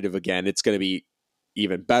competitive again, it's going to be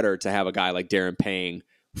even better to have a guy like Darren Pang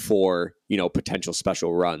for, potential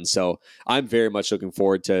special runs. So I'm very much looking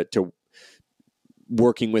forward to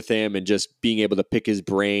working with him and just being able to pick his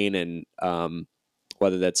brain, and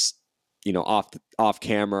whether that's, off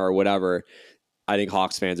camera or whatever. I think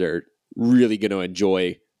Hawks fans are really going to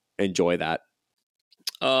enjoy that.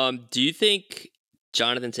 Do you think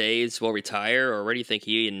Jonathan Toews will retire, or where do you think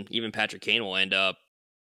he and even Patrick Kane will end up?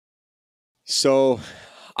 So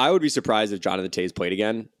I would be surprised if Jonathan Toews played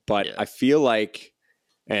again, but I feel like,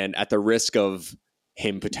 and at the risk of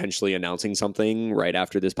him potentially announcing something right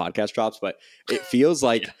after this podcast drops, but it feels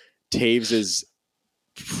like Toews is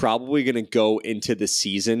probably going to go into the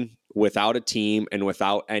season without a team and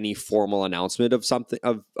without any formal announcement of something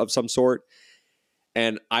of some sort.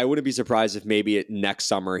 And I wouldn't be surprised if maybe next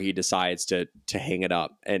summer he decides to hang it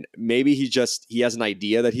up. And maybe he has an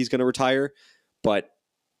idea that he's going to retire, but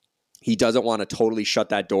he doesn't want to totally shut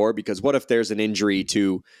that door, because what if there's an injury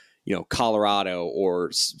to, Colorado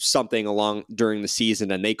or something along during the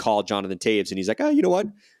season, and they call Jonathan Taves and he's like, oh, you know what?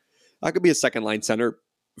 I could be a second line center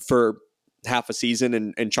for half a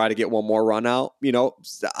season and try to get one more run out.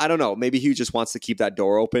 I don't know. Maybe he just wants to keep that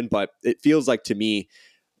door open, but it feels like to me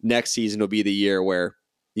next season will be the year where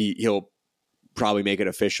he'll probably make it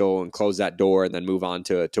official and close that door and then move on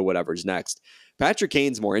to whatever's next. Patrick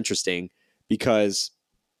Kane's more interesting because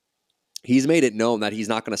he's made it known that he's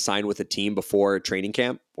not going to sign with a team before training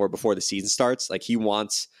camp or before the season starts. Like he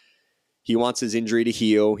wants his injury to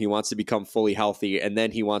heal. He wants to become fully healthy. And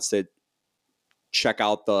then he wants to check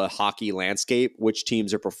out the hockey landscape, which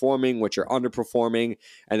teams are performing, which are underperforming,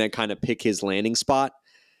 and then kind of pick his landing spot.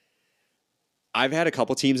 I've had a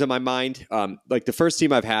couple teams in my mind. Like the first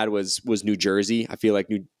team I've had was New Jersey. I feel like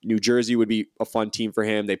New Jersey would be a fun team for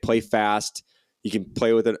him. They play fast. You can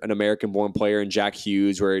play with an American-born player in Jack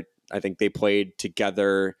Hughes, where I think they played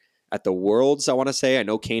together at the Worlds, I want to say. I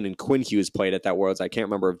know Kane and Quinn Hughes played at that Worlds. I can't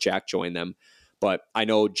remember if Jack joined them, but I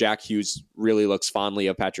know Jack Hughes really looks fondly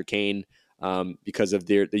of Patrick Kane because of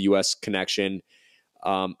the U.S. connection.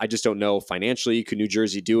 I just don't know financially. Could New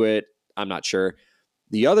Jersey do it? I'm not sure.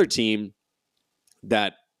 The other team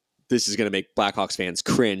that this is going to make Blackhawks fans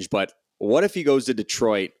cringe, but what if he goes to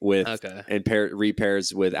Detroit and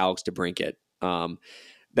repairs with Alex DeBrincat?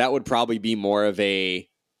 That would probably be more of a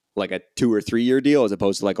 2 or 3 year deal as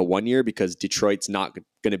opposed to like a 1 year, because Detroit's not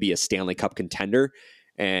going to be a Stanley Cup contender.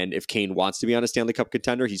 And if Kane wants to be on a Stanley Cup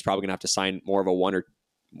contender, he's probably going to have to sign more of a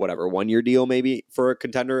 1 year deal maybe for a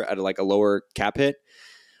contender at a lower cap hit.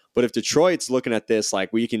 But if Detroit's looking at this,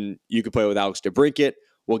 like you could play with Alex DeBrincat,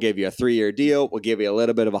 we'll give you a 3 year deal. We'll give you a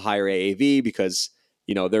little bit of a higher AAV because,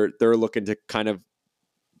 they're looking to kind of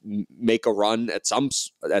make a run at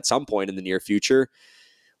some point in the near future.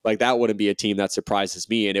 Like that wouldn't be a team that surprises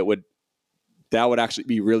me. And that would actually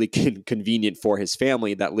be really convenient for his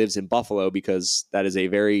family that lives in Buffalo, because that is a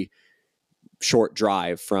very short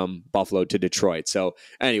drive from Buffalo to Detroit. So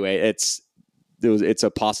anyway, it's a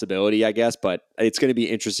possibility, I guess, but it's going to be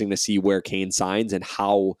interesting to see where Kane signs and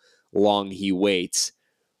how long he waits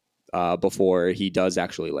before he does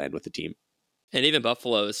actually land with the team. And even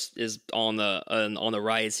Buffalo is on the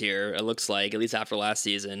rise here. It looks like, at least after last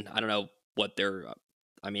season. I don't know what they're.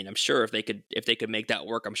 I mean, I'm sure if they could make that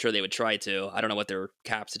work, I'm sure they would try to. I don't know what their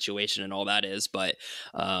cap situation and all that is, but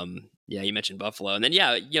yeah, you mentioned Buffalo, and then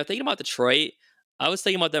thinking about Detroit, I was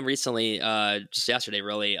thinking about them recently, just yesterday,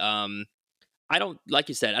 really. I don't, like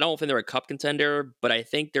you said, I don't think they're a cup contender, but I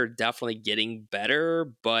think they're definitely getting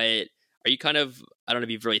better. But are you kind of, I don't know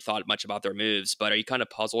if you've really thought much about their moves, but are you kind of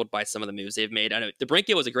puzzled by some of the moves they've made? I know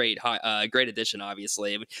DeBrincat was a great addition,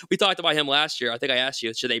 obviously. We talked about him last year. I think I asked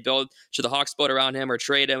you, should the Hawks build around him or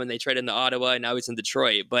trade him? And they traded him to Ottawa, and now he's in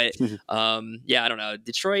Detroit. But yeah, I don't know.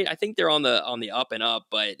 Detroit, I think they're on the up and up,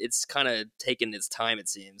 but it's kind of taken its time, it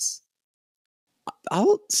seems.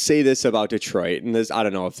 I'll say this about Detroit, and I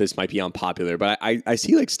don't know if this might be unpopular, but I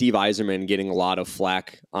see like Steve Yzerman getting a lot of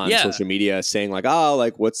flack on social media saying like, oh,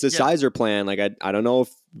 like what's this Yzer plan? Like I don't know if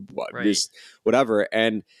just whatever.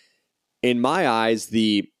 And in my eyes,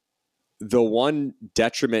 the one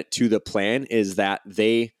detriment to the plan is that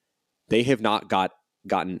they have not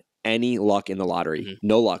gotten any luck in the lottery. Mm-hmm.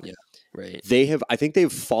 No luck. Yeah. Right. I think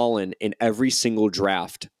they've fallen in every single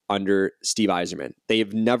draft under Steve Yzerman. They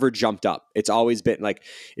have never jumped up. It's always been like,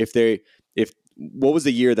 what was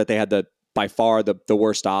the year that they had by far the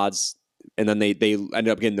worst odds, and then they ended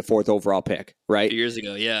up getting the 4th overall pick, right? 2 years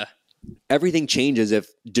ago, yeah. Everything changes if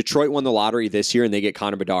Detroit won the lottery this year and they get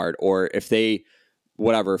Connor Bedard, or if they,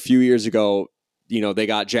 a few years ago, they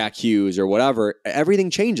got Jack Hughes or whatever. Everything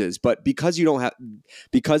changes. But because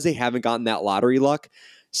they haven't gotten that lottery luck,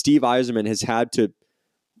 Steve Yzerman has had to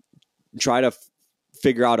try to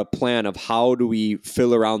figure out a plan of how do we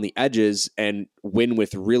fill around the edges and win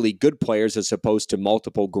with really good players as opposed to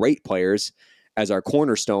multiple great players as our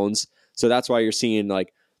cornerstones. So that's why you're seeing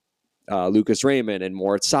like Lucas Raymond and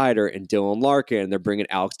Moritz Seider and Dylan Larkin. They're bringing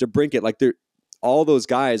Alex DeBrincat. Like all those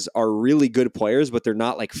guys are really good players, but they're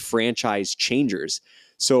not like franchise changers.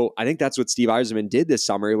 So I think that's what Steve Yzerman did this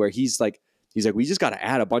summer, where he's like, we just got to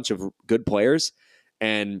add a bunch of good players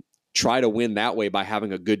and try to win that way by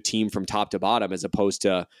having a good team from top to bottom, as opposed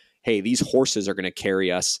to, hey, these horses are going to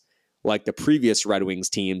carry us like the previous Red Wings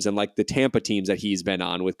teams and like the Tampa teams that he's been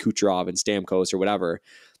on with Kucherov and Stamkos or whatever.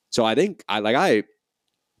 So I think I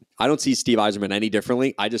don't see Steve Yzerman any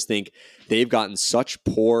differently. I just think they've gotten such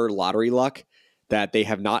poor lottery luck that they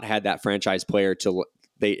have not had that franchise player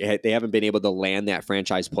they haven't been able to land that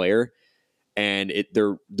franchise player, and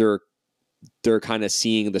they're kind of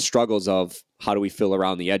seeing the struggles of how do we fill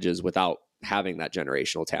around the edges without having that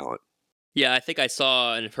generational talent. Yeah, I think I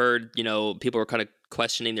saw and heard, people were kind of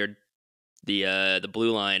questioning the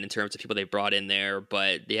blue line in terms of people they brought in there,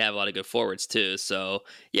 but they have a lot of good forwards too. So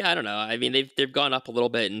yeah, I don't know. I mean, they've gone up a little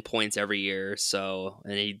bit in points every year. So,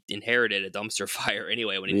 and he inherited a dumpster fire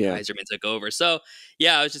anyway when Yzerman took over. So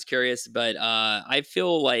yeah, I was just curious, but I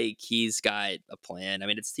feel like he's got a plan. I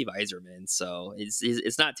mean, it's Steve Yzerman, so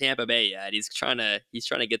it's not Tampa Bay yet. He's trying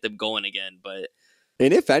to get them going again, but.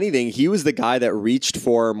 And if anything, he was the guy that reached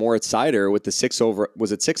for Moritz Seider with the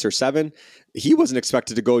was it 6 or 7? He wasn't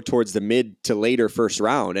expected to go towards the mid to later first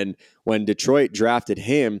round. And when Detroit drafted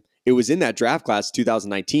him, it was in that draft class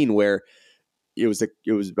 2019 where it was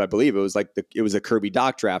I believe it was a Kirby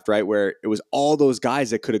Doc draft, right? Where it was all those guys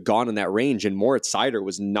that could have gone in that range, and Moritz Seider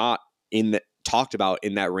was not talked about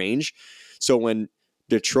in that range. So when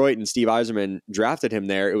Detroit and Steve Yzerman drafted him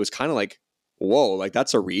there, it was kind of like, whoa, like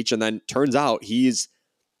that's a reach. And then turns out he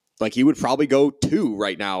would probably go 2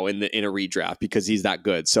 right now in a redraft because he's that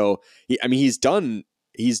good. So he's done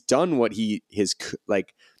what he's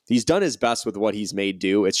done his best with what he's made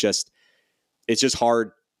do. It's just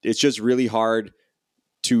hard. It's just really hard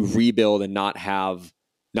to rebuild and not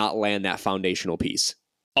land that foundational piece.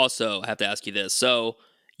 Also, I have to ask you this. So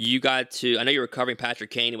I know you were covering Patrick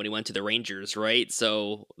Kane when he went to the Rangers, right?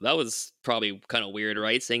 So that was probably kind of weird,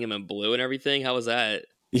 right? Seeing him in blue and everything. How was that?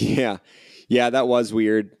 Yeah, that was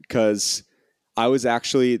weird because the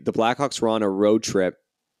Blackhawks were on a road trip.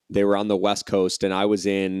 They were on the West Coast, and I was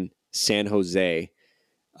in San Jose.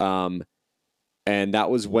 And that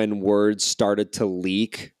was when words started to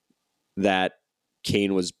leak that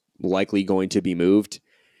Kane was likely going to be moved.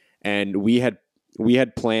 And we had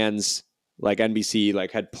plans, like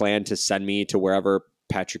NBC had planned to send me to wherever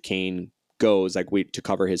Patrick Kane goes, to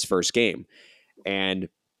cover his first game. And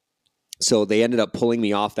so they ended up pulling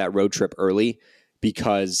me off that road trip early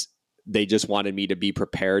because they just wanted me to be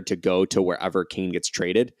prepared to go to wherever Kane gets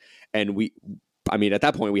traded. And at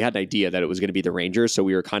that point we had an idea that it was going to be the Rangers. So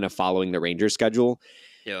we were kind of following the Rangers schedule.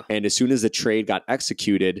 Yeah. And as soon as the trade got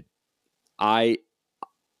executed, I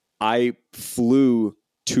flew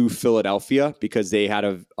to Philadelphia because they had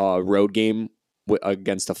a road game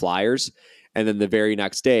against the Flyers. And then the very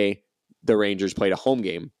next day, the Rangers played a home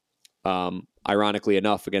game, ironically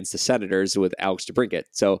enough, against the Senators with Alex DeBrincat.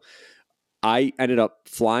 So I ended up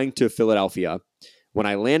flying to Philadelphia. When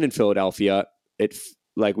I landed in Philadelphia,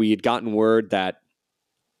 we had gotten word that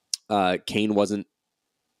Kane wasn't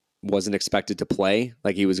expected to play.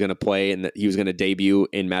 Like he was going to play and he was going to debut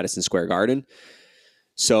in Madison Square Garden.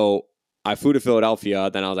 So I flew to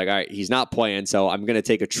Philadelphia. Then I was like, all right, he's not playing. So I'm going to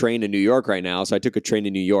take a train to New York right now. So I took a train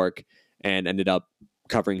to New York and ended up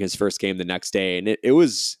covering his first game the next day. And it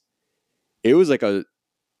was like a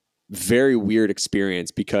very weird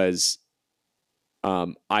experience because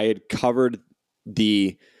I had covered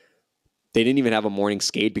they didn't even have a morning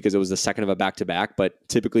skate because it was the second of a back-to-back, but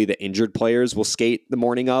typically the injured players will skate the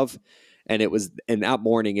morning of. And that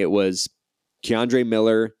morning it was Keandre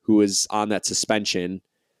Miller, who was on that suspension.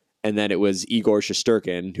 And then it was Igor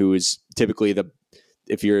Shesterkin, who is typically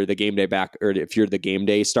if you're the game day back, or if you're the game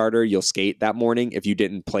day starter, you'll skate that morning if you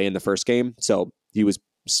didn't play in the first game. So he was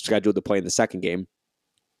scheduled to play in the second game.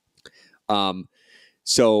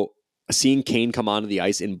 So seeing Kane come onto the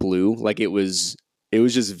ice in blue, it was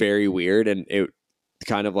just very weird. And it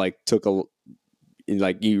kind of took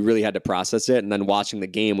you really had to process it. And then watching the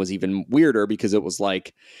game was even weirder because it was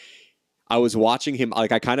I was watching him,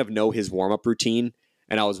 I kind of know his warm-up routine.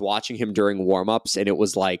 And I was watching him during warm-ups, and it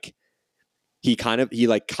was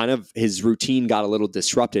his routine got a little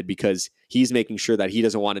disrupted because he's making sure that he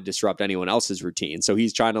doesn't want to disrupt anyone else's routine. So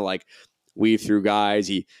he's trying to weave through guys.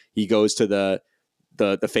 He goes to the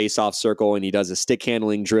face-off circle and he does the stick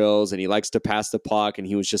handling drills and he likes to pass the puck. And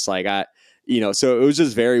he was just so it was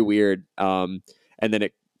just very weird. And then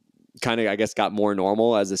it kind of, I guess, got more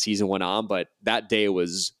normal as the season went on. But that day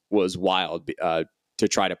was wild to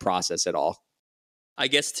try to process it all. I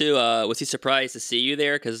guess too, was he surprised to see you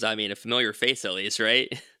there? Because a familiar face at least, right?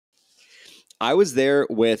 I was there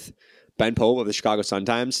with Ben Pope of the Chicago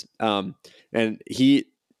Sun-Times, and he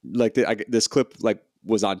this clip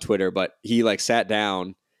was on Twitter, but he sat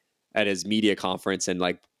down at his media conference, and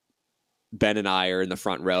Ben and I are in the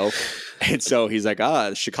front row, and so he's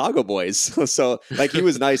Chicago boys. So he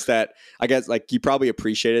was nice that I guess he probably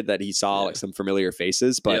appreciated that he saw some familiar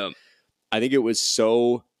faces, but I think it was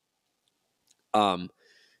so.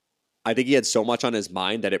 I think he had so much on his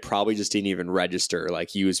mind that it probably just didn't even register. Like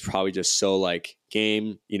he was probably just so like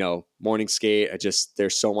game, morning skate.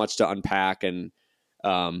 There's so much to unpack. And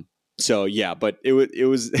so yeah, but it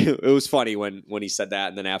was it was funny when he said that.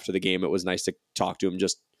 And then after the game, it was nice to talk to him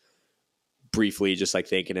just briefly, just like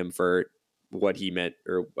thanking him for what he meant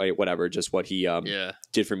or whatever, just what he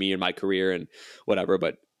did for me in my career and whatever.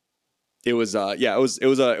 But it was it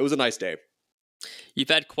was a nice day. You've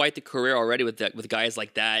had quite the career already with guys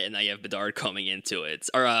like that, and now you have Bedard coming into it.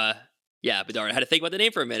 Or Bedard. I had to think about the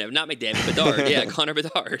name for a minute. Not McDavid, Bedard. Yeah, Connor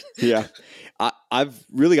Bedard. Yeah, I've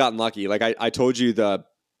really gotten lucky. Like I told you,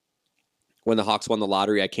 when the Hawks won the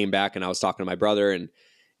lottery, I came back and I was talking to my brother, and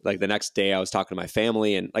like the next day I was talking to my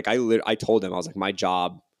family, and like I told them, I was like, my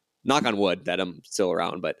job, knock on wood that I'm still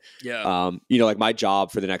around, but like my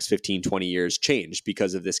job for the next 15, 20 years changed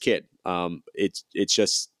because of this kid. It's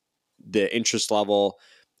just the interest level.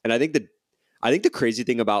 And I think the crazy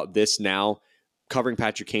thing about this now, covering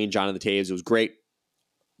Patrick Kane, Jonathan Toews, was great.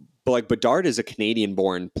 But like Bedard is a Canadian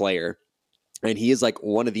born player, and he is like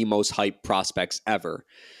one of the most hyped prospects ever.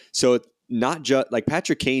 So not just like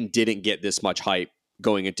Patrick Kane didn't get this much hype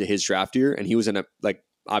going into his draft year, and he was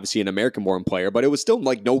obviously an American born player, but it was still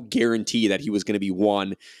like no guarantee that he was going to be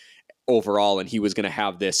one overall and he was going to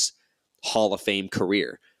have this Hall of Fame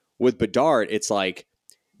career. With Bedard, it's like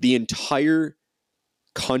the entire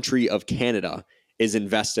country of Canada is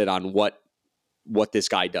invested on what this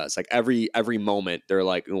guy does. Like every moment they're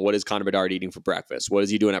like, what is Connor Bedard eating for breakfast? What is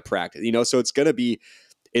he doing at practice? So it's going to be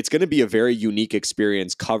a very unique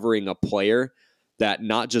experience covering a player that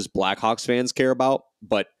not just Blackhawks fans care about,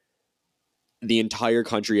 but the entire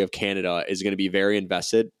country of Canada is going to be very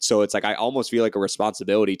invested. So it's like, I almost feel like a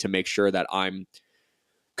responsibility to make sure that I'm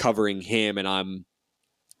covering him and I'm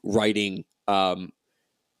writing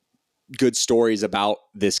good stories about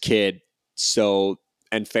this kid.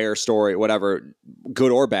 And fair story, whatever,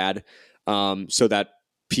 good or bad, so that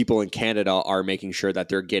people in Canada are making sure that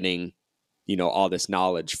they're getting, all this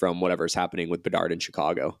knowledge from whatever's happening with Bedard in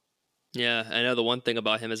Chicago. Yeah, I know the one thing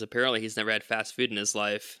about him is apparently he's never had fast food in his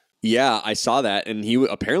life. Yeah, I saw that. And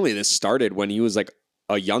apparently this started when he was like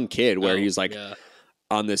a young kid where he's like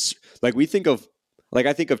on this, like I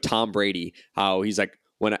think of Tom Brady, how he's like,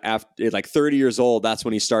 when after like 30 years old, that's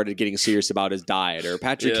when he started getting serious about his diet. Or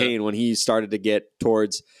Patrick Kane, when he started to get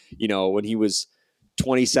towards, when he was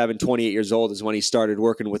 27, 28 years old is when he started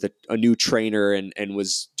working with a new trainer and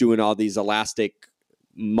was doing all these elastic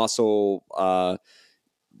muscle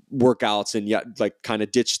workouts and like kind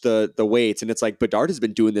of ditched the weights. And it's like Bedard has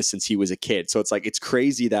been doing this since he was a kid. So it's like, it's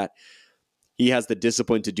crazy that he has the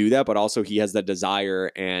discipline to do that, but also he has the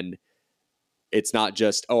desire. And it's not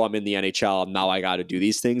just, I'm in the NHL, now I got to do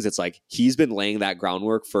these things. It's like he's been laying that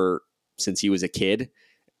groundwork since he was a kid.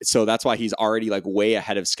 So that's why he's already like way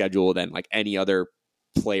ahead of schedule than like any other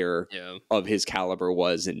player of his caliber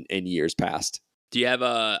was in years past. Do you have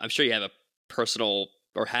I'm sure you have a personal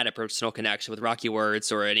or had a personal connection with Rocky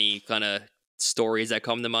Wirtz or any kind of stories that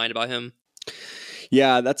come to mind about him?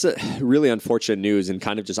 Yeah, that's a really unfortunate news and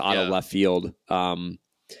kind of just out of left field. I'll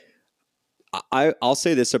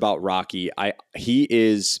say this about Rocky. He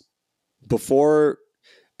is before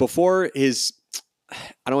his, I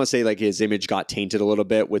don't want to say like his image got tainted a little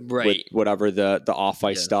bit with whatever the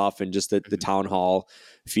off-ice stuff and just the town hall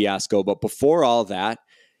fiasco. But before all that,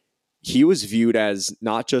 he was viewed as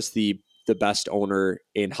not just the best owner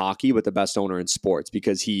in hockey, but the best owner in sports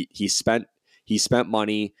because he spent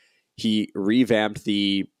money. He revamped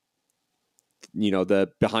the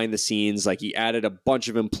behind the scenes, like he added a bunch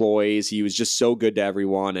of employees. He was just so good to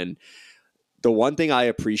everyone. And the one thing I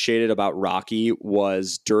appreciated about Rocky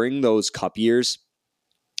was during those cup years,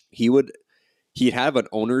 he'd have an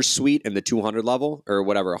owner's suite in the 200 level or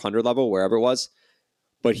whatever, 100 level, wherever it was.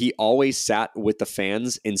 But he always sat with the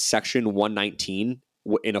fans in section 119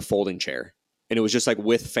 in a folding chair. And it was just like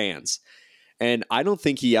with fans. And I don't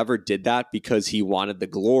think he ever did that because he wanted the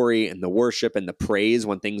glory and the worship and the praise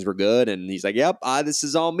when things were good. And he's like, yep, this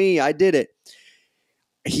is all me. I did it.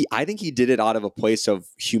 I think he did it out of a place of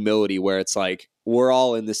humility where it's like, we're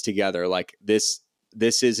all in this together. Like this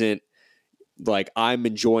isn't like I'm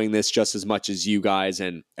enjoying this just as much as you guys.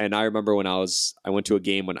 And I remember when I went to a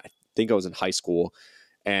game when I think I was in high school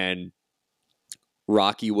and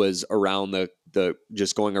Rocky was around the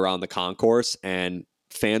just going around the concourse and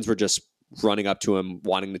fans were just running up to him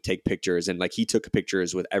wanting to take pictures, and like he took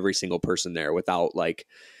pictures with every single person there without like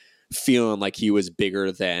feeling like he was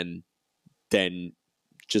bigger than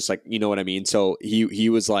just like, you know what I mean? So he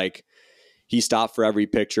was like, he stopped for every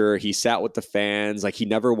picture. He sat with the fans. Like he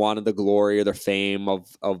never wanted the glory or the fame of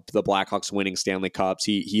the Blackhawks winning Stanley Cups.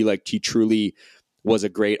 He truly was a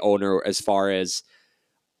great owner as far as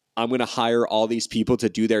I'm going to hire all these people to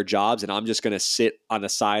do their jobs and I'm just going to sit on the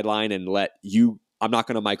sideline and I'm not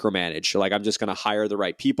going to micromanage. Like I'm just going to hire the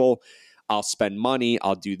right people. I'll spend money.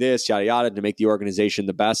 I'll do this, yada, yada, to make the organization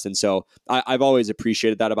the best. And so I've always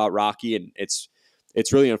appreciated that about Rocky. And it's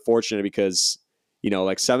really unfortunate because,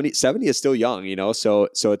 like 70 is still young, so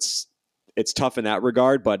it's tough in that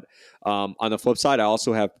regard. But on the flip side, I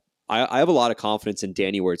also have a lot of confidence in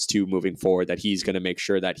Danny Wirtz too, moving forward, that he's going to make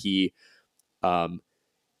sure that he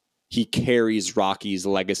carries Rocky's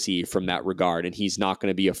legacy from that regard. And he's not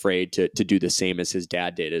going to be afraid to do the same as his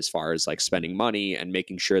dad did, as far as like spending money and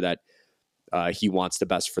making sure that he wants the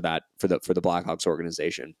best for the Blackhawks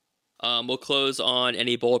organization. We'll close on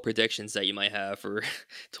any bold predictions that you might have for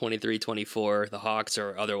 23-24, the Hawks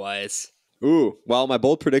or otherwise. Ooh, well, my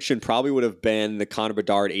bold prediction probably would have been the Connor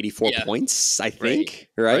Bedard 84 points, I think.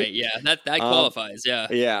 Right? Yeah, that qualifies.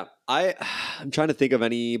 Yeah. I'm trying to think of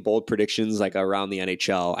any bold predictions like around the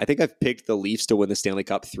NHL. I think I've picked the Leafs to win the Stanley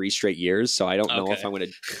Cup 3 straight years, so I don't know if I'm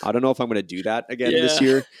going to do that again this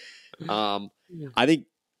year. I think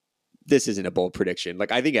this isn't a bold prediction.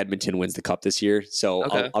 Like I think Edmonton wins the cup this year. So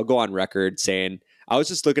I'll go on record saying I was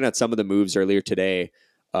just looking at some of the moves earlier today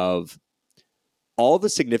of all the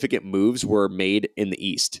significant moves were made in the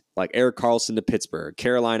East, like Erik Karlsson to Pittsburgh,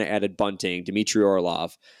 Carolina added Bunting, Dmitry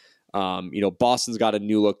Orlov. Boston's got a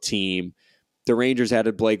new look team. The Rangers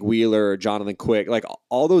added Blake Wheeler, Jonathan Quick. Like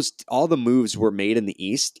all the moves were made in the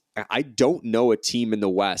East. I don't know a team in the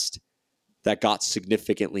West that got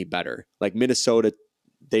significantly better. Like Minnesota,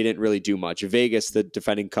 they didn't really do much. Vegas, the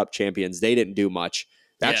defending Cup champions, they didn't do much.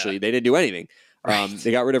 Actually, they didn't do anything. Right.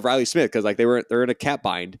 They got rid of Riley Smith because like they're in a cap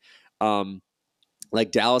bind.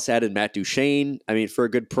 Like Dallas added Matt Duchene, for a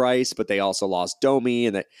good price, but they also lost Domi,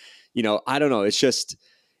 and that, I don't know. It's just,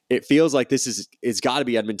 it feels like it's got to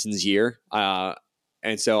be Edmonton's year.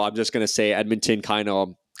 And so I'm just going to say Edmonton kind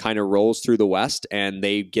of rolls through the West and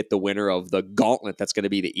they get the winner of the gauntlet that's going to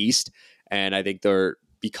be the East. And I think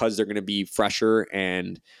because they're going to be fresher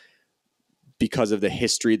and because of the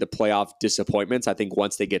history, the playoff disappointments, I think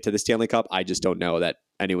once they get to the Stanley Cup, I just don't know that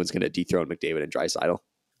anyone's going to dethrone McDavid and Draisaitl.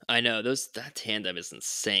 I know that tandem is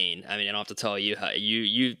insane. I don't have to tell you how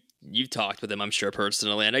you've talked with him, I'm sure,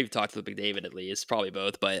 personally. I know you've talked with McDavid at least, probably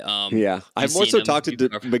both. But yeah, I've more so talked to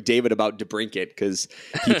McDavid about DeBrincat because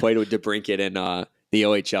he played with DeBrincat in the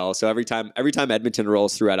OHL. So every time Edmonton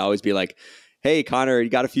rolls through, I'd always be like, "Hey, Connor, you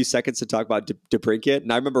got a few seconds to talk about DeBrincat?"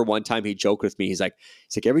 And I remember one time he joked with me. He's like,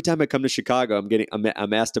 every time I come to Chicago,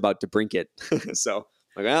 I'm asked about DeBrincat. So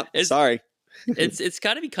I'm like, sorry. It's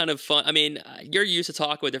got to be kind of fun. You're used to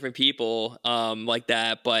talking with different people like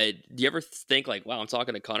that, but do you ever think like, wow, I'm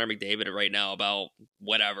talking to Connor McDavid right now about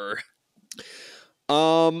whatever?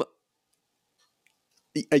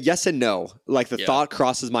 Yes and no. Like the thought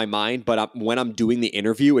crosses my mind, but when I'm doing the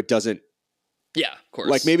interview, it doesn't. Yeah, of course.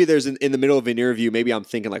 Like maybe there's in the middle of an interview, maybe I'm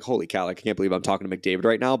thinking like, holy cow, like, I can't believe I'm talking to McDavid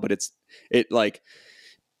right now. But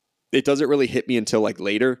it doesn't really hit me until like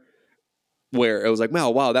later, where it was like,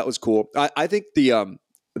 wow, that was cool. I think the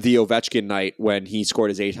Ovechkin night when he scored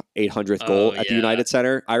his 800th goal at the United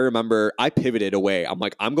Center, I remember I pivoted away. I'm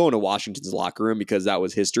like, I'm going to Washington's locker room because that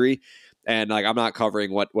was history. And like, I'm not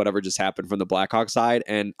covering whatever just happened from the Blackhawks side.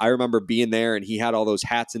 And I remember being there and he had all those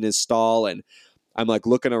hats in his stall. And I'm like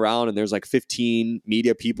looking around and there's like 15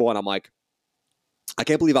 media people. And I'm like, I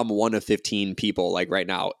can't believe I'm one of 15 people like right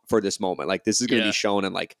now for this moment. Like this is going to be shown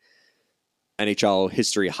in like NHL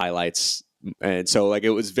history highlights. And so like, it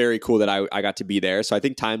was very cool that I got to be there. So I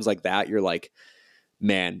think times like that, you're like,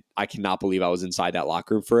 man, I cannot believe I was inside that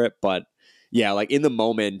locker room for it. But yeah, like in the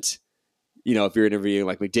moment, if you're interviewing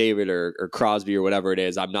like McDavid or Crosby or whatever it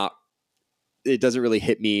is, it doesn't really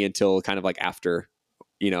hit me until kind of like after,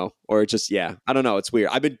 or it's just, I don't know. It's weird.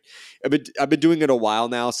 I've been doing it a while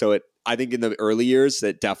now. So I think in the early years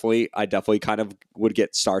I definitely kind of would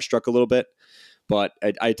get starstruck a little bit, but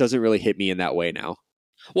it doesn't really hit me in that way now.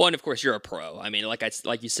 Well, and of course you're a pro.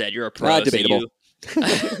 Like you said, you're a pro. Debatable.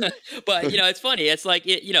 But it's funny. It's like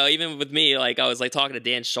even with me, like I was like talking to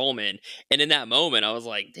Dan Schulman, and in that moment, I was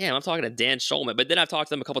like, "Damn, I'm talking to Dan Schulman." But then I've talked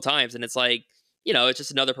to him a couple times, and it's like, it's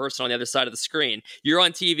just another person on the other side of the screen. You're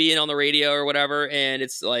on TV and on the radio or whatever, and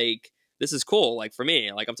it's like this is cool. Like for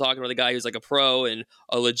me, like I'm talking with a guy who's like a pro and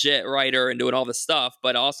a legit writer and doing all this stuff.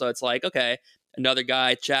 But also, it's like okay. Another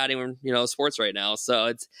guy chatting, sports right now.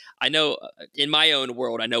 So I know in my own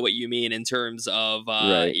world, I know what you mean in terms of,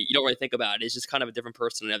 you don't really think about it. It's just kind of a different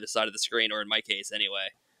person on the other side of the screen, or in my case anyway.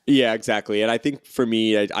 Yeah, exactly. And I think for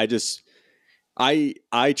me,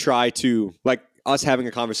 I try to like, us having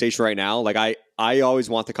a conversation right now, like I always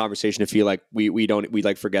want the conversation to feel like we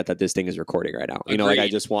like forget that this thing is recording right now. You know, like I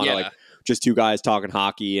just want to like just two guys talking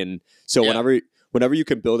hockey. And so whenever you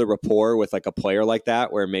can build a rapport with like a player like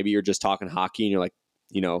that, where maybe you're just talking hockey and you're like,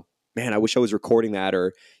 you know, man, I wish I was recording that,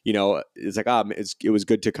 or, you know, it's like, it was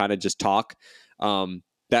good to kind of just talk.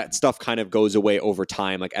 That stuff kind of goes away over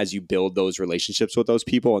time, like as you build those relationships with those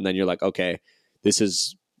people. And then you're like, okay, this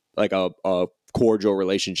is like a cordial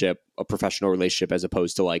relationship, a professional relationship, as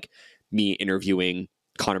opposed to like me interviewing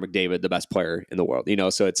Connor McDavid, the best player in the world, you know?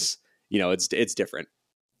 So it's, you know, it's different.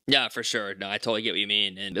 Yeah, for sure. No, I totally get what you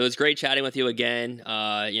mean. And it was great chatting with you again.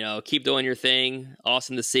 You know, keep doing your thing.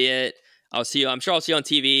 Awesome to see it. I'm sure I'll see you on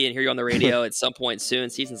TV and hear you on the radio at some point soon.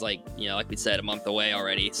 Season's like, you know, like we said, a month away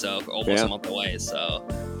already. So almost a month away. So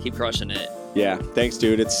keep crushing it. Yeah. Thanks,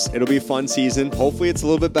 dude. It'll be a fun season. Hopefully it's a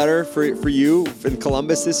little bit better for you in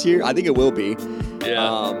Columbus this year. I think it will be.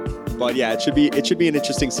 Yeah. But yeah, it should be an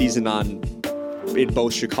interesting season in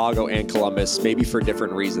both Chicago and Columbus, maybe for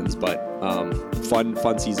different reasons, but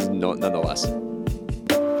fun season nonetheless.